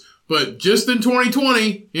 years, but just in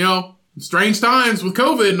 2020, strange times with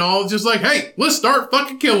COVID and all, just like, hey, let's start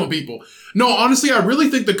fucking killing people. No, honestly, I really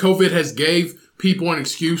think the COVID has gave people an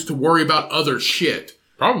excuse to worry about other shit.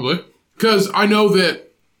 Probably. Because I know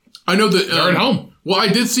that they're at home. Well, I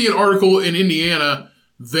did see an article in Indiana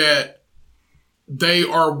that they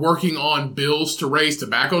are working on bills to raise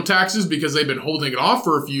tobacco taxes because they've been holding it off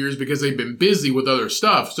for a few years because they've been busy with other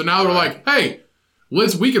stuff. So now they're like, hey,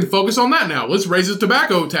 we can focus on that now. Let's raise the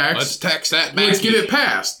tobacco tax. Let's tax that back. Let's get it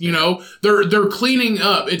passed. They're cleaning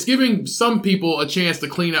up. It's giving some people a chance to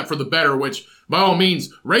clean up for the better, which by all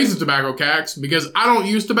means raise the tobacco tax because I don't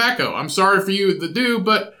use tobacco. I'm sorry for you that do,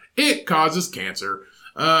 but it causes cancer.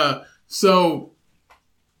 So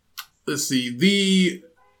let's see. The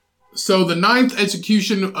 9th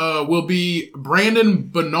execution will be Brandon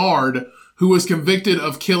Bernard, who was convicted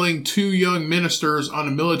of killing 2 young ministers on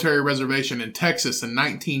a military reservation in Texas in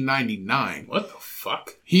 1999. What the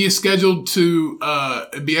fuck? He is scheduled to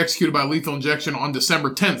be executed by lethal injection on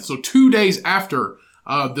December 10th, so 2 days after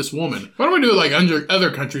this woman. Why don't we do it like under other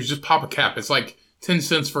countries? Just pop a cap. It's like 10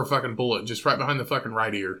 cents for a fucking bullet, just right behind the fucking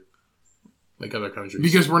right ear. Like other countries.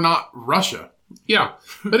 Because we're not Russia. Yeah.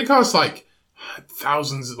 But it costs like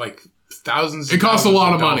thousands, like thousands. It costs a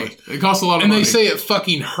lot of money. It costs a lot of money. And they say it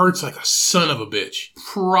fucking hurts like a son of a bitch.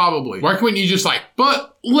 Probably. Why couldn't you just like...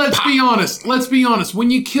 But let's be honest. Let's be honest.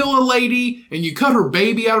 When you kill a lady and you cut her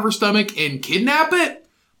baby out of her stomach and kidnap it,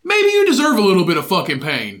 maybe you deserve a little bit of fucking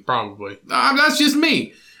pain. Probably. That's just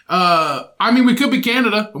me. I mean, we could be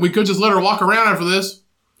Canada, and we could just let her walk around after this.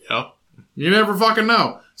 Yeah. You never fucking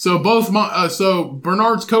know. So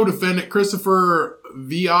Bernard's co-defendant, Christopher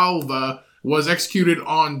Villalba, was executed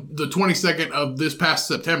on the 22nd of this past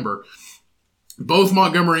September. Both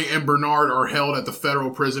Montgomery and Bernard are held at the federal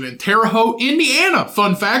prison in Terre Haute, Indiana.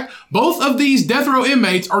 Fun fact, both of these death row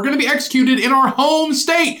inmates are going to be executed in our home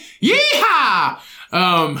state. Yeehaw!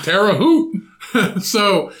 Terre Haute.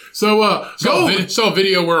 Saw a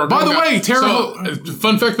video where... By the way, Terre Haute...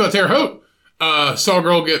 Fun fact about Terre Haute. Saw a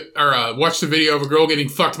girl watched a video of a girl getting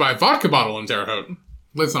fucked by a vodka bottle in Terre Haute.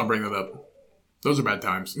 Let's not bring that up. Those are bad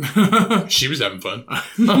times. She was having fun.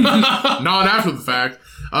 Not after the fact.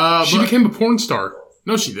 She became a porn star.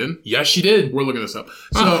 No, she didn't. Yes, she did. We're looking this up.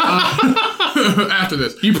 So, after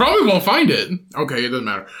this. You probably won't find it. Okay, it doesn't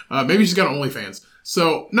matter. Maybe she's got OnlyFans.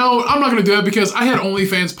 So, no, I'm not going to do that because I had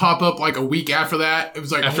OnlyFans pop up like a week after that. It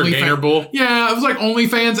was like after Gainer Bull? Yeah, it was like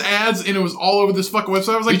OnlyFans ads and it was all over this fucking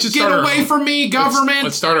website. I was like, get away from me, government.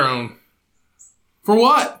 Let's start our own. For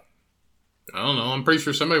what? I don't know. I'm pretty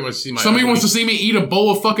sure somebody wants to see my... Somebody wants to see me eat a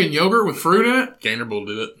bowl of fucking yogurt with fruit in it? Gainer Bull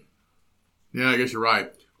did it. Yeah, I guess you're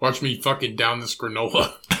right. Watch me fucking down this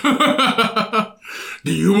granola.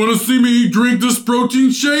 Do you want to see me drink this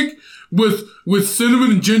protein shake with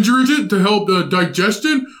cinnamon and ginger in it to help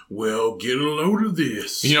digestion? Well, get a load of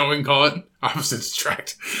this. You know what we can call it? Opposites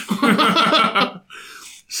attract.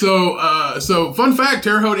 So fun fact,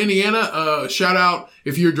 Terre Haute, Indiana, shout out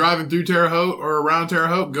if you're driving through Terre Haute or around Terre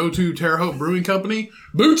Haute, go to Terre Haute Brewing Company.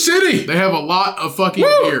 Boot City! They have a lot of fucking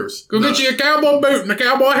beers. Go get you a cowboy boot and a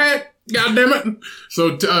cowboy hat. God damn it.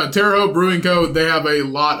 So, Terre Haute Brewing Co., they have a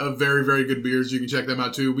lot of very, very good beers. You can check them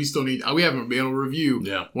out too. We haven't been able to review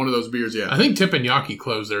one of those beers yet. I think Teppanyaki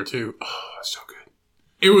closed there too. Oh, that's so good.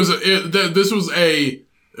 It was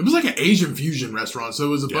like an Asian fusion restaurant. So it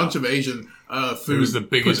was a bunch of Asian food. It was the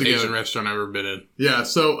biggest Asian restaurant I've ever been in. Yeah.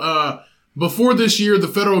 So, before this year, the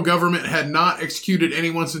federal government had not executed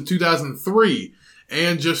anyone since 2003.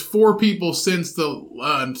 And just 4 people since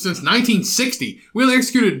 1960. We only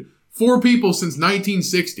executed 4 people since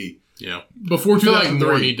 1960. Yeah. Before 2003. I feel like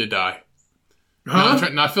more need to die. Huh?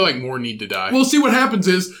 I feel like more need to die. Well, see, what happens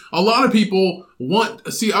is a lot of people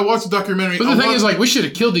I watched the documentary. But the thing is, like, we should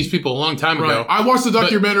have killed these people a long time ago. I watched the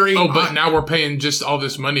documentary. But now we're paying just all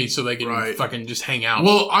this money so they can fucking just hang out.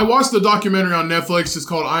 Well, I watched the documentary on Netflix. It's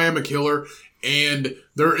called I Am a Killer. And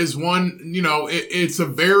there is one, it's a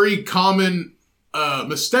very common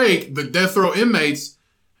mistake that death row inmates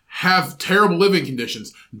have terrible living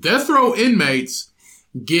conditions. Death row inmates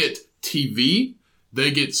get TV,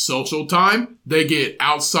 they get social time, they get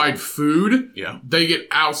outside food, they get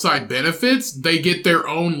outside benefits, they get their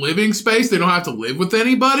own living space. They don't have to live with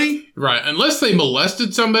anybody. Right, unless they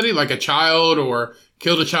molested somebody, like a child, or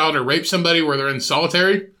killed a child, or raped somebody where they're in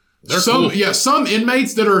solitary. Cool. Yeah, some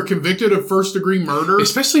inmates that are convicted of first-degree murder.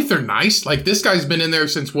 Especially if they're nice. Like, this guy's been in there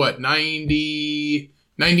since,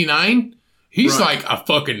 99? He's like a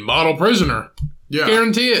fucking model prisoner. Yeah.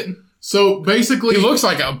 Guarantee it. So, basically... He looks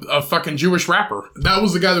like a fucking Jewish rapper. That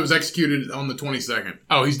was the guy that was executed on the 22nd.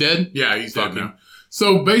 Oh, he's dead? Yeah, he's dead now.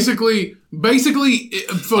 So, basically...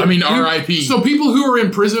 R.I.P. So, people who are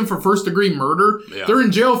in prison for first-degree murder, they're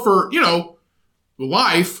in jail for,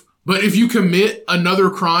 life... But if you commit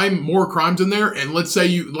another crime, more crimes in there, and let's say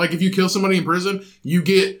if you kill somebody in prison, you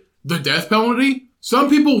get the death penalty.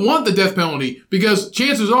 Some people want the death penalty because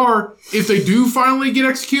chances are, if they do finally get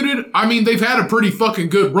executed, they've had a pretty fucking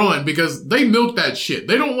good run because they milk that shit.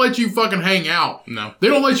 They don't let you fucking hang out. No. They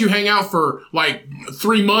don't let you hang out for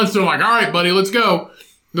 3 months. They're like, all right, buddy, let's go.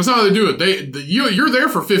 That's not how they do it. You're there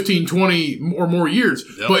for 15, 20 or more years,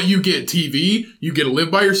 but you get TV, you get to live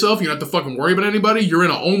by yourself, you don't have to fucking worry about anybody, you're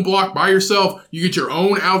in a own block by yourself, you get your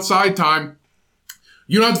own outside time,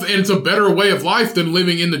 you don't have to, and it's a better way of life than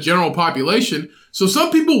living in the general population. So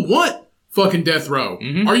some people want fucking death row.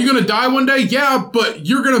 Mm-hmm. Are you gonna die one day? Yeah, but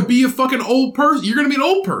you're gonna be a fucking old person. You're gonna be an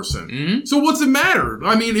old person. Mm-hmm. So what's it matter?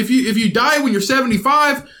 If you die when you're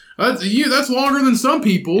 75, that's longer than some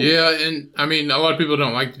people. Yeah, and a lot of people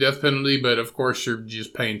don't like the death penalty, but of course you're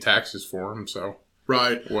just paying taxes for them, so.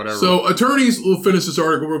 Right. Whatever. So we'll finish this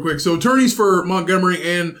article real quick. So attorneys for Montgomery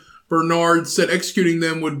and Bernard said executing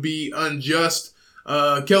them would be unjust.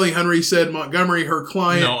 Kelly Henry said Montgomery, her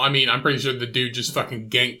client. No, I'm pretty sure the dude just fucking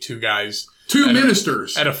ganked 2 guys. 2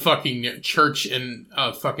 ministers. At a fucking church in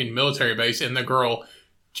a fucking military base, and the girl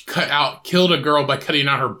killed a girl by cutting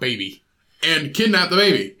out her baby. And kidnapped the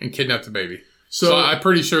baby. So I'm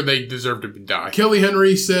pretty sure they deserve to die. Kelly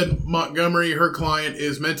Henry said Montgomery, her client,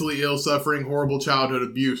 is mentally ill, suffering horrible childhood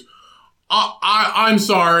abuse. I'm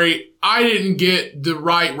sorry. I didn't get the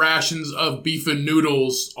right rations of beef and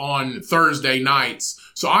noodles on Thursday nights.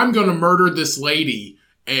 So I'm going to murder this lady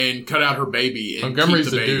and cut out her baby. And Montgomery's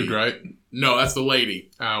keep the baby. dude, right? No, that's the lady.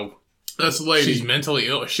 Oh. That's the lady. She's mentally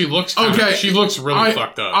ill. She looks she looks really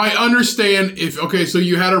fucked up. I understand so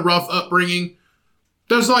you had a rough upbringing.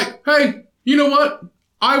 That's like, hey, you know what?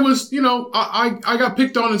 I was, I got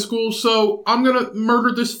picked on in school, so I'm gonna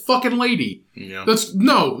murder this fucking lady. Yeah.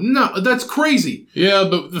 That's crazy. Yeah,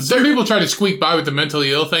 but some people try to squeak by with the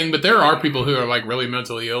mentally ill thing, but there are people who are like really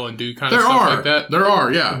mentally ill and do kind of stuff like that. There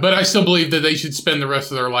are, yeah. But I still believe that they should spend the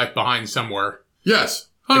rest of their life behind somewhere. Yes.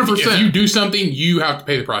 100%. If you do something, you have to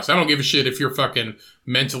pay the price. I don't give a shit if you're fucking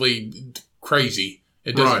mentally crazy.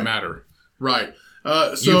 It doesn't matter. Right.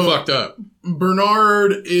 You fucked up.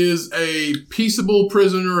 Bernard is a peaceable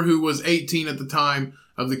prisoner who was 18 at the time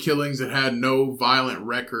of the killings and had no violent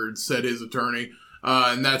records, said his attorney.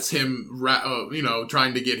 And that's him,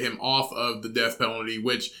 trying to get him off of the death penalty,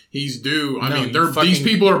 which he's due. These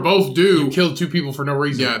people are both due. You killed 2 people for no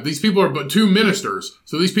reason. Yeah, these people are but 2 ministers.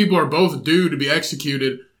 So these people are both due to be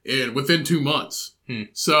executed within 2 months.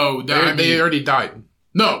 So they already died.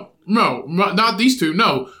 No, not these 2.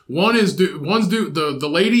 No, one's due. The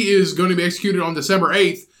lady is going to be executed on December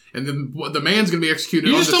 8th, and then the man's going to be executed.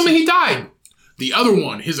 You just told me he died. The other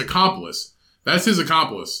one, his accomplice. That's his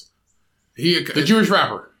accomplice. The Jewish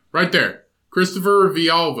rapper. Right there. Christopher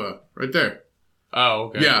Villalba. Right there. Oh,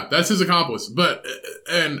 okay. Yeah, that's his accomplice. But,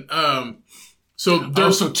 so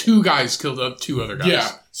there's 2 guys killed up 2 other guys. Yeah.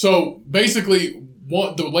 So basically,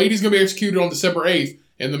 the lady's going to be executed on December 8th,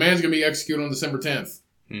 and the man's going to be executed on December 10th.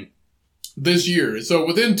 This year. So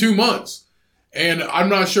within 2 months. And I'm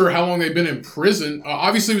not sure how long they've been in prison.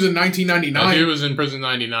 Obviously, it was in 1999. He was in prison in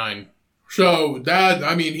 99. So,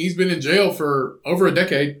 he's been in jail for over a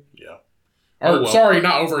decade. Yeah. Sorry,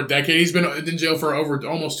 not over a decade. He's been in jail for over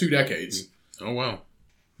almost 2 decades. Oh, wow.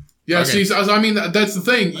 Yeah, okay. See, that's the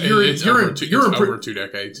thing. It's over 2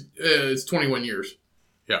 decades. It's 21 years.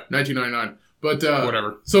 Yeah. 1999. But,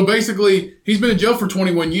 whatever. So basically, he's been in jail for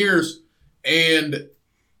 21 years, and,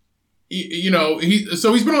 he's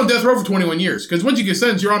been on death row for 21 years. Because once you get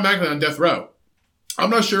sentenced, you're automatically on death row.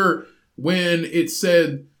 I'm not sure when it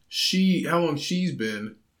said how long she's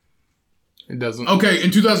been. It doesn't. Okay,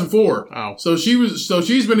 in 2004. Oh. So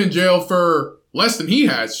she's been in jail for less than he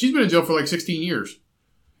has. She's been in jail for like 16 years.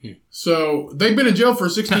 So they've been in jail for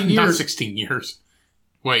 16 years. Not 16 years.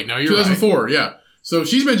 Wait, no, you're 2004, right. Yeah. So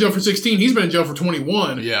she's been in jail for 16. He's been in jail for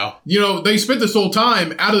 21. Yeah. They spent this whole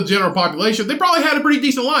time out of the general population. They probably had a pretty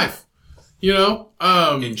decent life.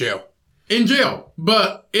 In jail. In jail.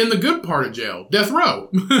 But in the good part of jail. Death row.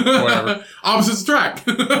 Whatever. Opposites attract.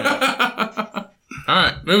 Yeah. All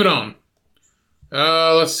right, moving on.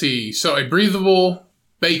 Let's see. So a breathable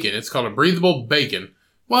bacon. It's called a breathable bacon.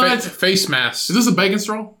 What? Face mask. Is this a bacon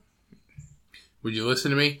straw? Would you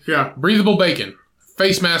listen to me? Yeah. Breathable bacon.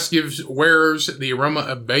 Face mask gives wearers the aroma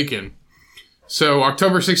of bacon. So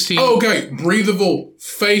October 16th. Oh, okay. Breathable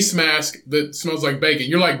face mask that smells like bacon.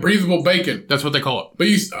 You're like breathable bacon. That's what they call it. But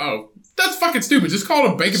that's fucking stupid. Just call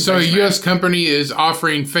it a bacon face mask. So a U.S. company is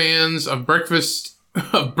offering fans of breakfast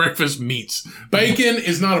meats. Bacon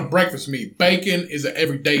is not a breakfast meat. Bacon is an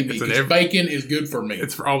everyday meat. Bacon is good for me.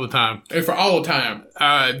 It's for all the time. And for all the time.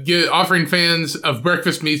 Offering fans of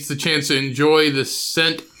breakfast meats the chance to enjoy the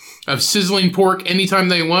scent of sizzling pork anytime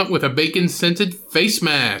they want with a bacon-scented face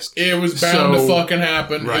mask. It was bound to fucking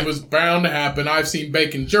happen. Right. It was bound to happen. I've seen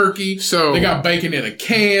bacon jerky. So they got bacon in a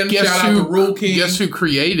can. Shout out to Rule King. Guess who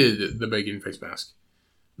created the bacon face mask?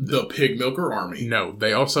 The Pig Milker Army. No,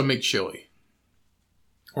 they also make chili.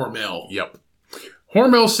 Hormel. Yep.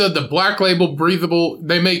 Hormel said the Black Label breathable...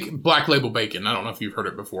 They make Black Label bacon. I don't know if you've heard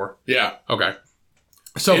it before. Yeah. Okay.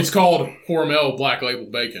 So it's called Hormel Black Label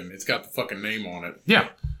Bacon. It's got the fucking name on it. Yeah.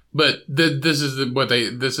 But this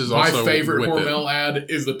is also... My favorite Hormel ad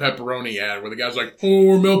is the pepperoni ad, where the guy's like,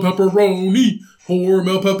 Hormel pepperoni,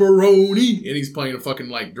 Hormel pepperoni, and he's playing a fucking,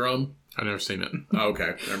 drum. I've never seen it. Oh,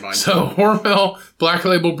 okay. Never mind. So, Hormel Black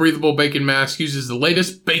Label Breathable Bacon Mask uses the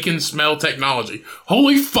latest bacon smell technology.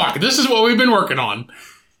 Holy fuck, this is what we've been working on.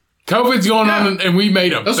 COVID's going on, and we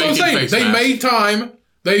made a That's what I'm saying.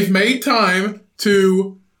 They've made time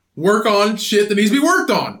to work on shit that needs to be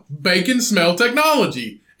worked on. Bacon smell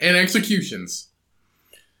technology. And executions.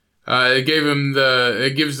 It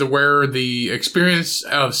gives the wearer the experience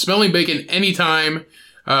of smelling bacon anytime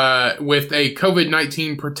with a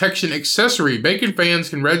COVID-19 protection accessory. Bacon fans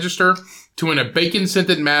can register to win a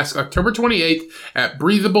bacon-scented mask October 28th at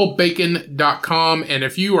breathablebacon.com. And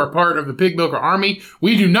if you are part of the Pig Milker Army,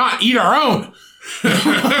 we do not eat our own.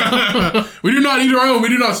 We do not eat our own. We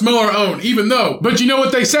do not smell our own, even though. But you know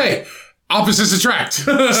what they say? Opposites attract.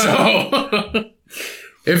 So,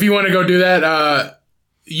 if you want to go do that,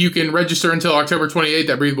 you can register until October 28th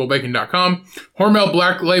at breathablebacon.com. Hormel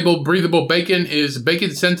Black Label Breathable Bacon is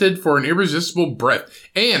bacon scented for an irresistible breath.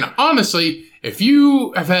 And honestly, if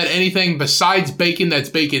you have had anything besides bacon that's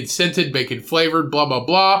bacon scented, bacon flavored, blah, blah,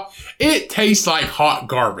 blah, it tastes like hot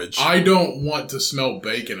garbage. I don't want to smell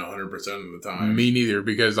bacon 100% of the time. Me neither,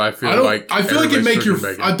 because I feel like it make your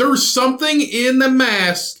there's something in the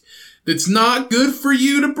mask that's not good for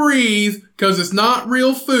you to breathe because it's not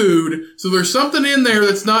real food. So there's something in there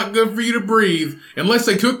that's not good for you to breathe unless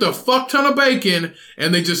they cooked a fuck ton of bacon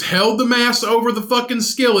and they just held the mask over the fucking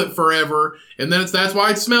skillet forever, and then that's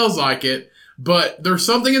why it smells like it. But there's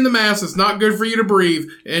something in the mask that's not good for you to breathe,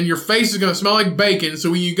 and your face is going to smell like bacon.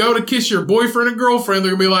 So when you go to kiss your boyfriend or girlfriend,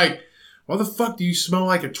 they're going to be like, why the fuck do you smell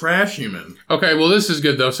like a trash human? Okay, well, this is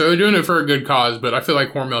good, though. So they're doing it for a good cause, but I feel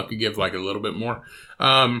like Hormel could give, like, a little bit more.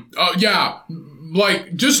 Yeah.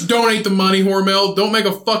 Like, just donate the money, Hormel. Don't make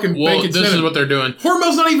a fucking bacon this is what they're doing.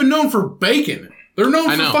 Hormel's not even known for bacon. They're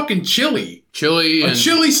known for fucking chili. Chili. A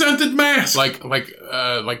chili-scented mask. Like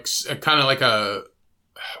kind of like a...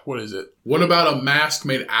 What is it? What about a mask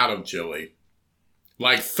made out of chili?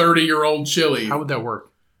 Like 30-year-old chili. How would that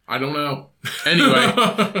work? I don't know.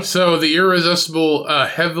 Anyway, so the irresistible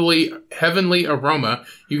heavenly aroma,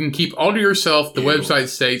 you can keep all to yourself, the website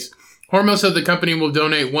states. Hormel said the company will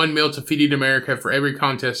donate one meal to Feed Eat America for every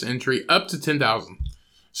contest entry up to 10,000.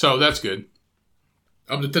 So that's good.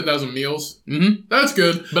 Up to 10,000 meals? Mm-hmm. That's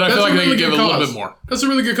good. But I feel like they could give a little bit more. That's a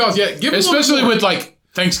really good cause. Yeah, give especially with like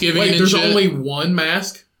Thanksgiving and there's shit. only one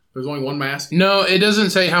mask? There's only one mask? No, it doesn't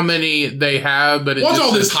say how many they have, but it What's just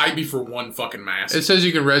all says, this hype be for one fucking mask? It says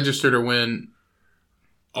you can register to win.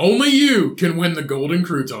 Only you can win the golden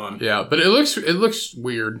crouton. Yeah, but it looks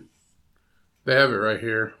weird. They have it right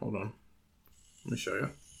here. Hold on. Let me show you.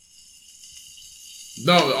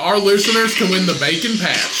 No, our listeners can win the bacon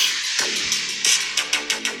patch.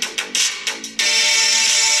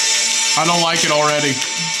 I don't like it already.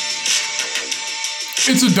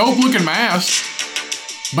 It's a dope looking mask,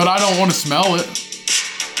 but I don't want to smell it.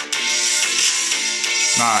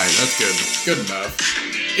 Alright, that's good. Good enough.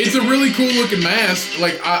 It's a really cool looking mask.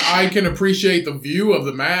 Like, I can appreciate the view of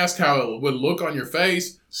the mask, how it would look on your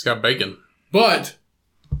face. It's got bacon. But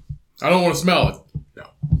I don't want to smell it. No.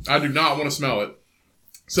 I do not want to smell it.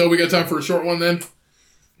 So we got time for a short one then?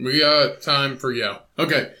 We got time for yeah.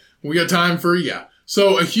 Okay. We got time for yeah.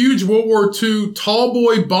 So a huge World War II tall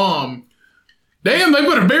boy bomb. Damn, they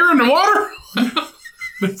put a beer in the water?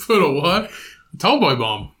 They put a what? Tall boy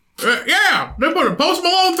bomb. Yeah. They put a Post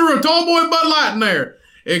Malone threw a tall boy Bud Light in there.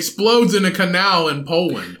 Explodes in a canal in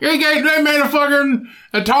Poland. They made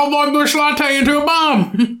a tall boy Bush Latte into a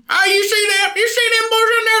bomb. Oh, you see that? You see them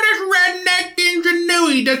boys in there? That's redneck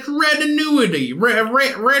ingenuity. That's redingenuity.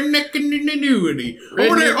 Redneck ingenuity.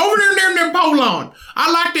 Over there in Poland.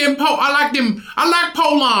 I like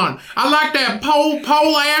Poland. I like that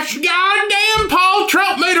pole ass. Goddamn, Paul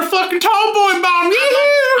Trump made a fucking tall boy bomb.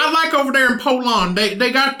 I like over there in Poland.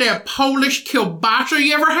 They got that Polish kielbasa.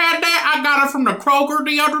 You ever had that? I got it from the Kroger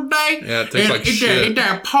the other day. Yeah, it tastes like shit. It's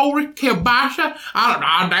that Polish kielbasa.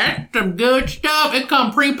 That's some good stuff. It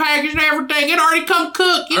come prepackaged and everything. It already come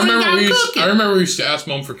cooked. I remember we used to ask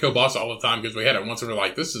Mom for kielbasa all the time because we had it once and we were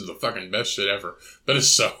like, this is the fucking best shit ever. But it's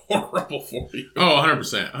so horrible for you. Oh,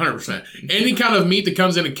 100%. 100%. Any kind of meat that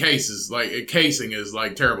comes in a casing is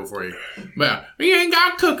like terrible for you. But you ain't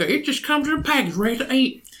got to cook it. It just comes in a package ready to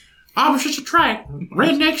eat. Opposites attract.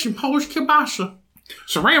 Rednecks and Polish kielbasa.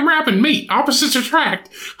 Saran wrap and meat. Opposites attract.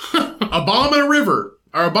 A bomb in a river.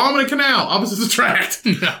 Or a bomb in a canal. Opposites attract.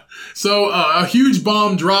 So, a huge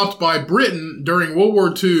bomb dropped by Britain during World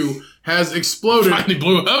War II has exploded. Finally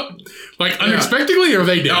blew up? Like, unexpectedly, or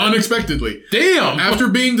they did? Unexpectedly. Damn! After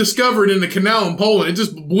being discovered in a canal in Poland, it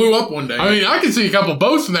just blew up one day. I mean, I can see a couple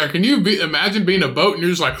boats in there. Can you imagine being a boat and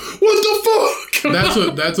you're just like, what the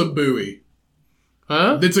fuck? That's a buoy.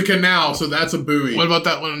 Huh? It's a canal, so that's a buoy. What about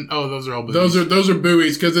that one? Oh, those are all buoys. Those are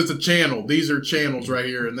buoys because it's a channel. These are channels right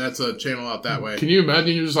here, and that's a channel out that way. Can you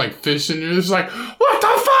imagine you're just like fishing and you're just like, what the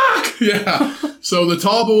fuck? Yeah. So the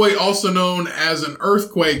tall boy, also known as an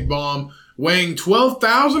earthquake bomb, weighing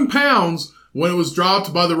 12,000 pounds when it was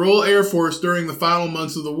dropped by the Royal Air Force during the final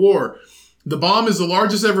months of the war. The bomb is the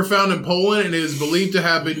largest ever found in Poland and is believed to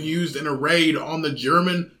have been used in a raid on the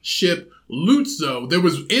German ship Lutzow that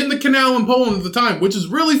was in the canal in Poland at the time, which is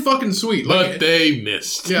really fucking sweet. But they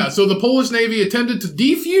missed. Yeah, so the Polish Navy attempted to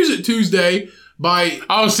defuse it Tuesday by...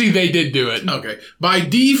 Oh, see, they did do it. Okay. By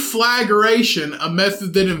deflagration, a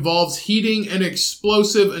method that involves heating an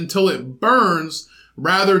explosive until it burns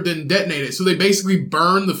rather than detonate it. So they basically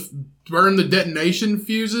burn the detonation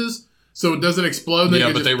fuses so it doesn't explode.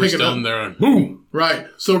 Yeah, but they were still in there and boom! Right.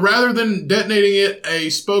 So rather than detonating it, a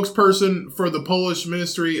spokesperson for the Polish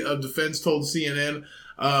Ministry of Defense told CNN,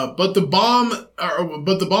 but the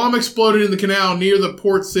bomb exploded in the canal near the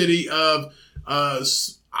port city of,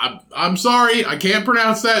 I'm sorry, I can't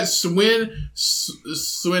pronounce that,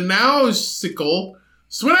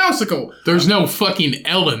 Swinausical. There's no fucking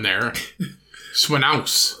L in there.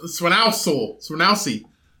 Swinausi.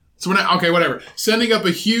 Okay, whatever. Sending up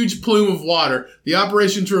a huge plume of water. The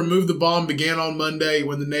operation to remove the bomb began on Monday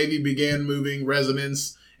when the Navy began moving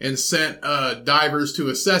residents and sent divers to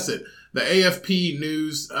assess it. The AFP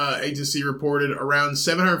news agency reported around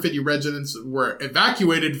 750 residents were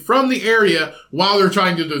evacuated from the area while they're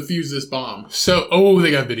trying to defuse this bomb. So,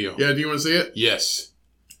 they got video. Yeah, do you want to see it? Yes.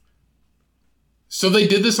 So they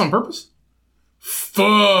did this on purpose?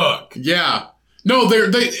 Fuck. Yeah. No,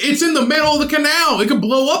 it's in the middle of the canal. It could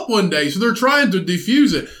blow up one day, so they're trying to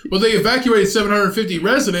defuse it. But they evacuated 750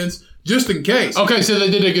 residents just in case. Okay, so they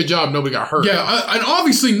did a good job. Nobody got hurt. Yeah, and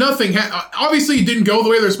obviously obviously it didn't go the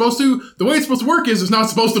way they're supposed to. The way it's supposed to work is it's not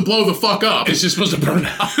supposed to blow the fuck up. It's just supposed to burn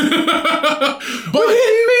out. But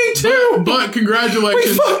me too. But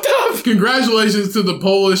congratulations. We fucked up. Congratulations to the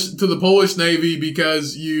Polish Navy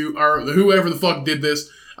because you are whoever the fuck did this.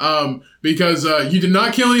 Because you did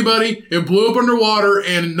not kill anybody. It blew up underwater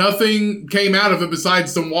and nothing came out of it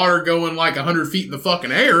besides some water going like 100 feet in the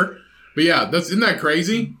fucking air. But yeah, isn't that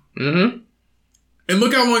crazy? Mm-hmm. And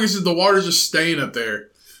look how long the water's just staying up there.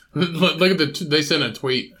 Look at they sent a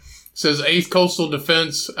tweet. It says 8th Coastal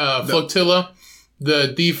Defense Flotilla.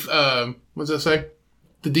 What's that say?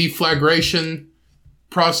 The deflagration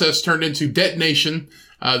process turned into detonation.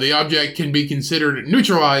 The object can be considered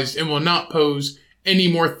neutralized and will not pose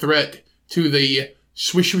any more threat to the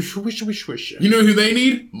swish. You know who they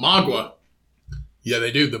need? Magua. Yeah,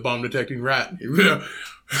 they do. The bomb detecting rat.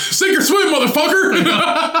 Sink or swim, motherfucker!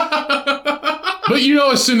 But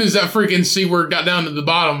as soon as that freaking sea word got down to the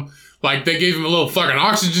bottom, like they gave him a little fucking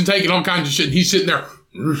oxygen tank and all kinds of shit, and he's sitting there.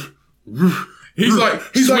 He's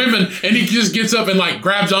swimming, and he just gets up and like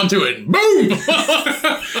grabs onto it. And boom!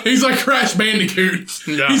 He's like Crash Bandicoot.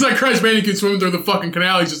 Yeah. He's like Crash Bandicoot swimming through the fucking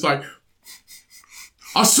canal. He's just like,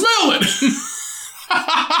 I smell it.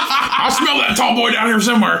 I smell that tall boy down here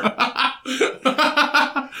somewhere.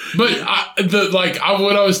 But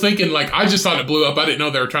what I was thinking, I just thought it blew up. I didn't know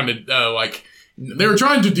they were trying to they were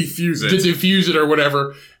trying to defuse it. To defuse it or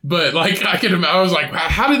whatever. But I was like,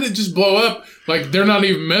 how did it just blow up? Like they're not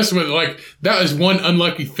even messing with it. That is one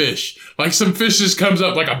unlucky fish. Some fish just comes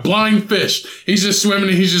up like a blind fish. He's just swimming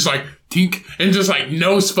and he's just like tink and just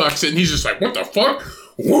nose fucks it and he's just like, what the fuck?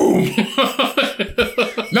 Whoa.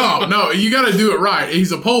 No, you gotta do it right.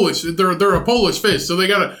 He's a Polish. They're a Polish fish, so they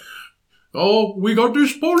gotta. Oh, we got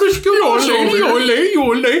this Polish guy.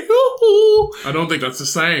 I don't think that's the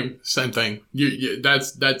same. Same thing.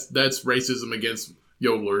 That's racism against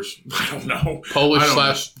yodelers. I don't know.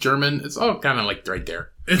 Polish/German. It's all kind of right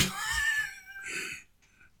there.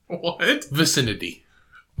 What? Vicinity.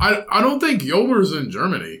 I don't think yodelers in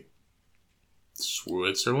Germany.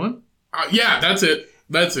 Switzerland? Yeah, that's it.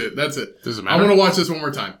 Does it matter? I want to watch this one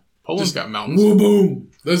more time. Poland's got mountains. Whoa,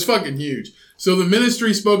 boom. That's fucking huge. So the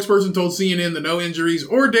ministry spokesperson told CNN that no injuries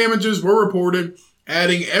or damages were reported,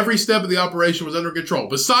 adding every step of the operation was under control.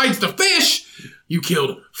 Besides the fish, you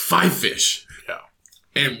killed 5 fish. Yeah.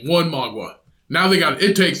 And 1 Magua. Now they got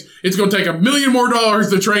it. It's going to take $1 million more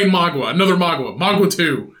to train Magua. Another Magua. Magua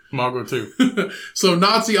 2. Magua 2. So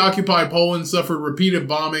Nazi-occupied Poland suffered repeated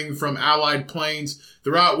bombing from Allied planes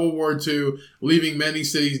throughout World War II, leaving many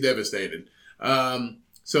cities devastated.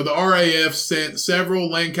 So the RAF sent several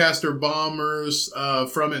Lancaster bombers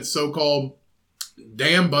from its so-called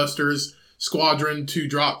Dam Busters squadron to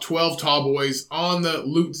drop 12 tall boys on the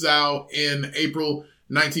Lutzow in April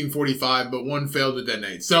 1945, but one failed to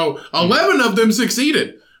detonate. So 11 of them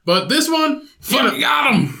succeeded, but this one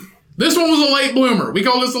got him. This one was a late bloomer. We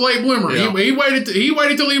call this a late bloomer. Yeah. He waited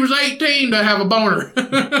till he was 18 to have a boner.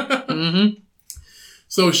 Mm-hmm.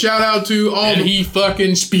 So shout out to all. And he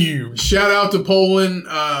fucking spewed. Shout out to Poland.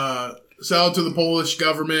 Shout out to the Polish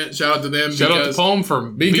government. Shout out to them. Shout out to Poem for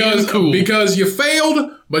being cool. Because you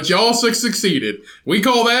failed, but you also succeeded. We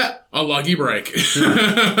call that a lucky break. We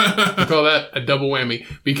call that a double whammy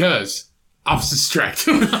because opposites attract.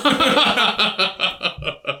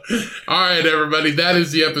 All right, everybody. That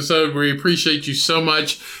is the episode. We appreciate you so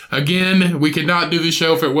much. Again, we could not do the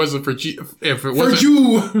show if it wasn't for you. If it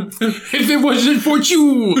wasn't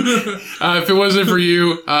for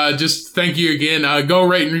you, just thank you again. Go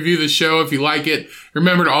rate and review the show if you like it.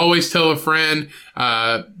 Remember to always tell a friend.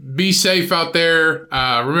 Be safe out there.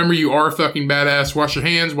 Remember, you are fucking badass. Wash your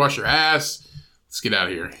hands. Wash your ass. Let's get out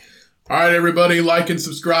of here. All right, everybody. Like and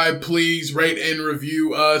subscribe, please. Rate and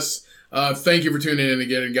review us. Thank you for tuning in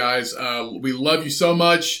again, guys. We love you so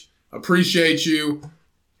much. Appreciate you.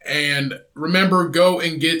 And remember, go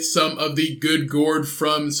and get some of the Good Gourd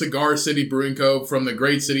from Cigar City Brewing Co. from the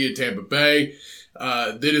great city of Tampa Bay.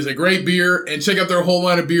 That is a great beer. And check out their whole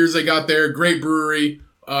line of beers they got there. Great brewery.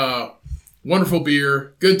 Wonderful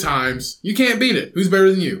beer. Good times. You can't beat it. Who's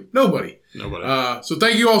better than you? Nobody. So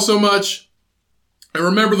thank you all so much. And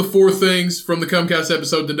remember the 4 things from the Comcast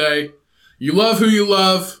episode today. You love who you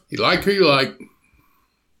love. You like who you like.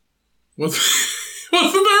 What's the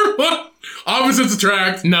third one? Opposites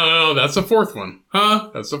attract. No, that's the 4th one. Huh?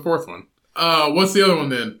 That's the 4th one. What's the other one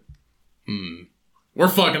then? We're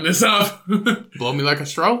fucking this up. Blow me like a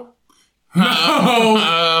straw? No.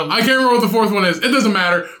 I can't remember what the 4th one is. It doesn't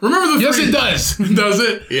matter. Remember the 3? Yes, it does. Does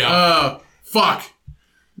it? Yeah. Fuck.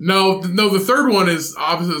 No, the third one is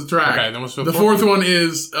opposites attract. Okay, then what's the 4th one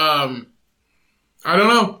is, I don't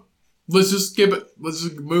know. Let's just skip it. Let's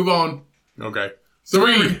just move on. Okay. So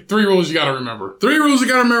three rules you gotta remember. 3 rules you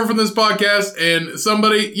gotta remember from this podcast. And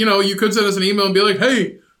somebody, you could send us an email and be like,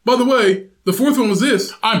 hey, by the way, the 4th one was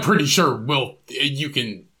this. I'm pretty sure you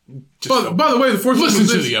can just by the way, the 4th one was this.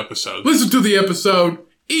 Listen to the episode. Listen to the episode.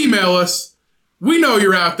 Email us. We know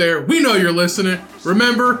you're out there. We know you're listening.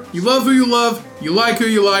 Remember, you love who you love. You like who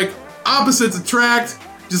you like. Opposites attract,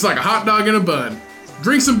 just like a hot dog in a bun.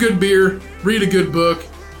 Drink some good beer. Read a good book.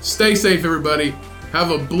 Stay safe, everybody. Have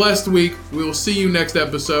a blessed week. We will see you next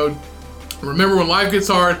episode. Remember, when life gets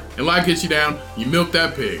hard and life gets you down, you milk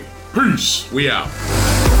that pig. Peace. We out.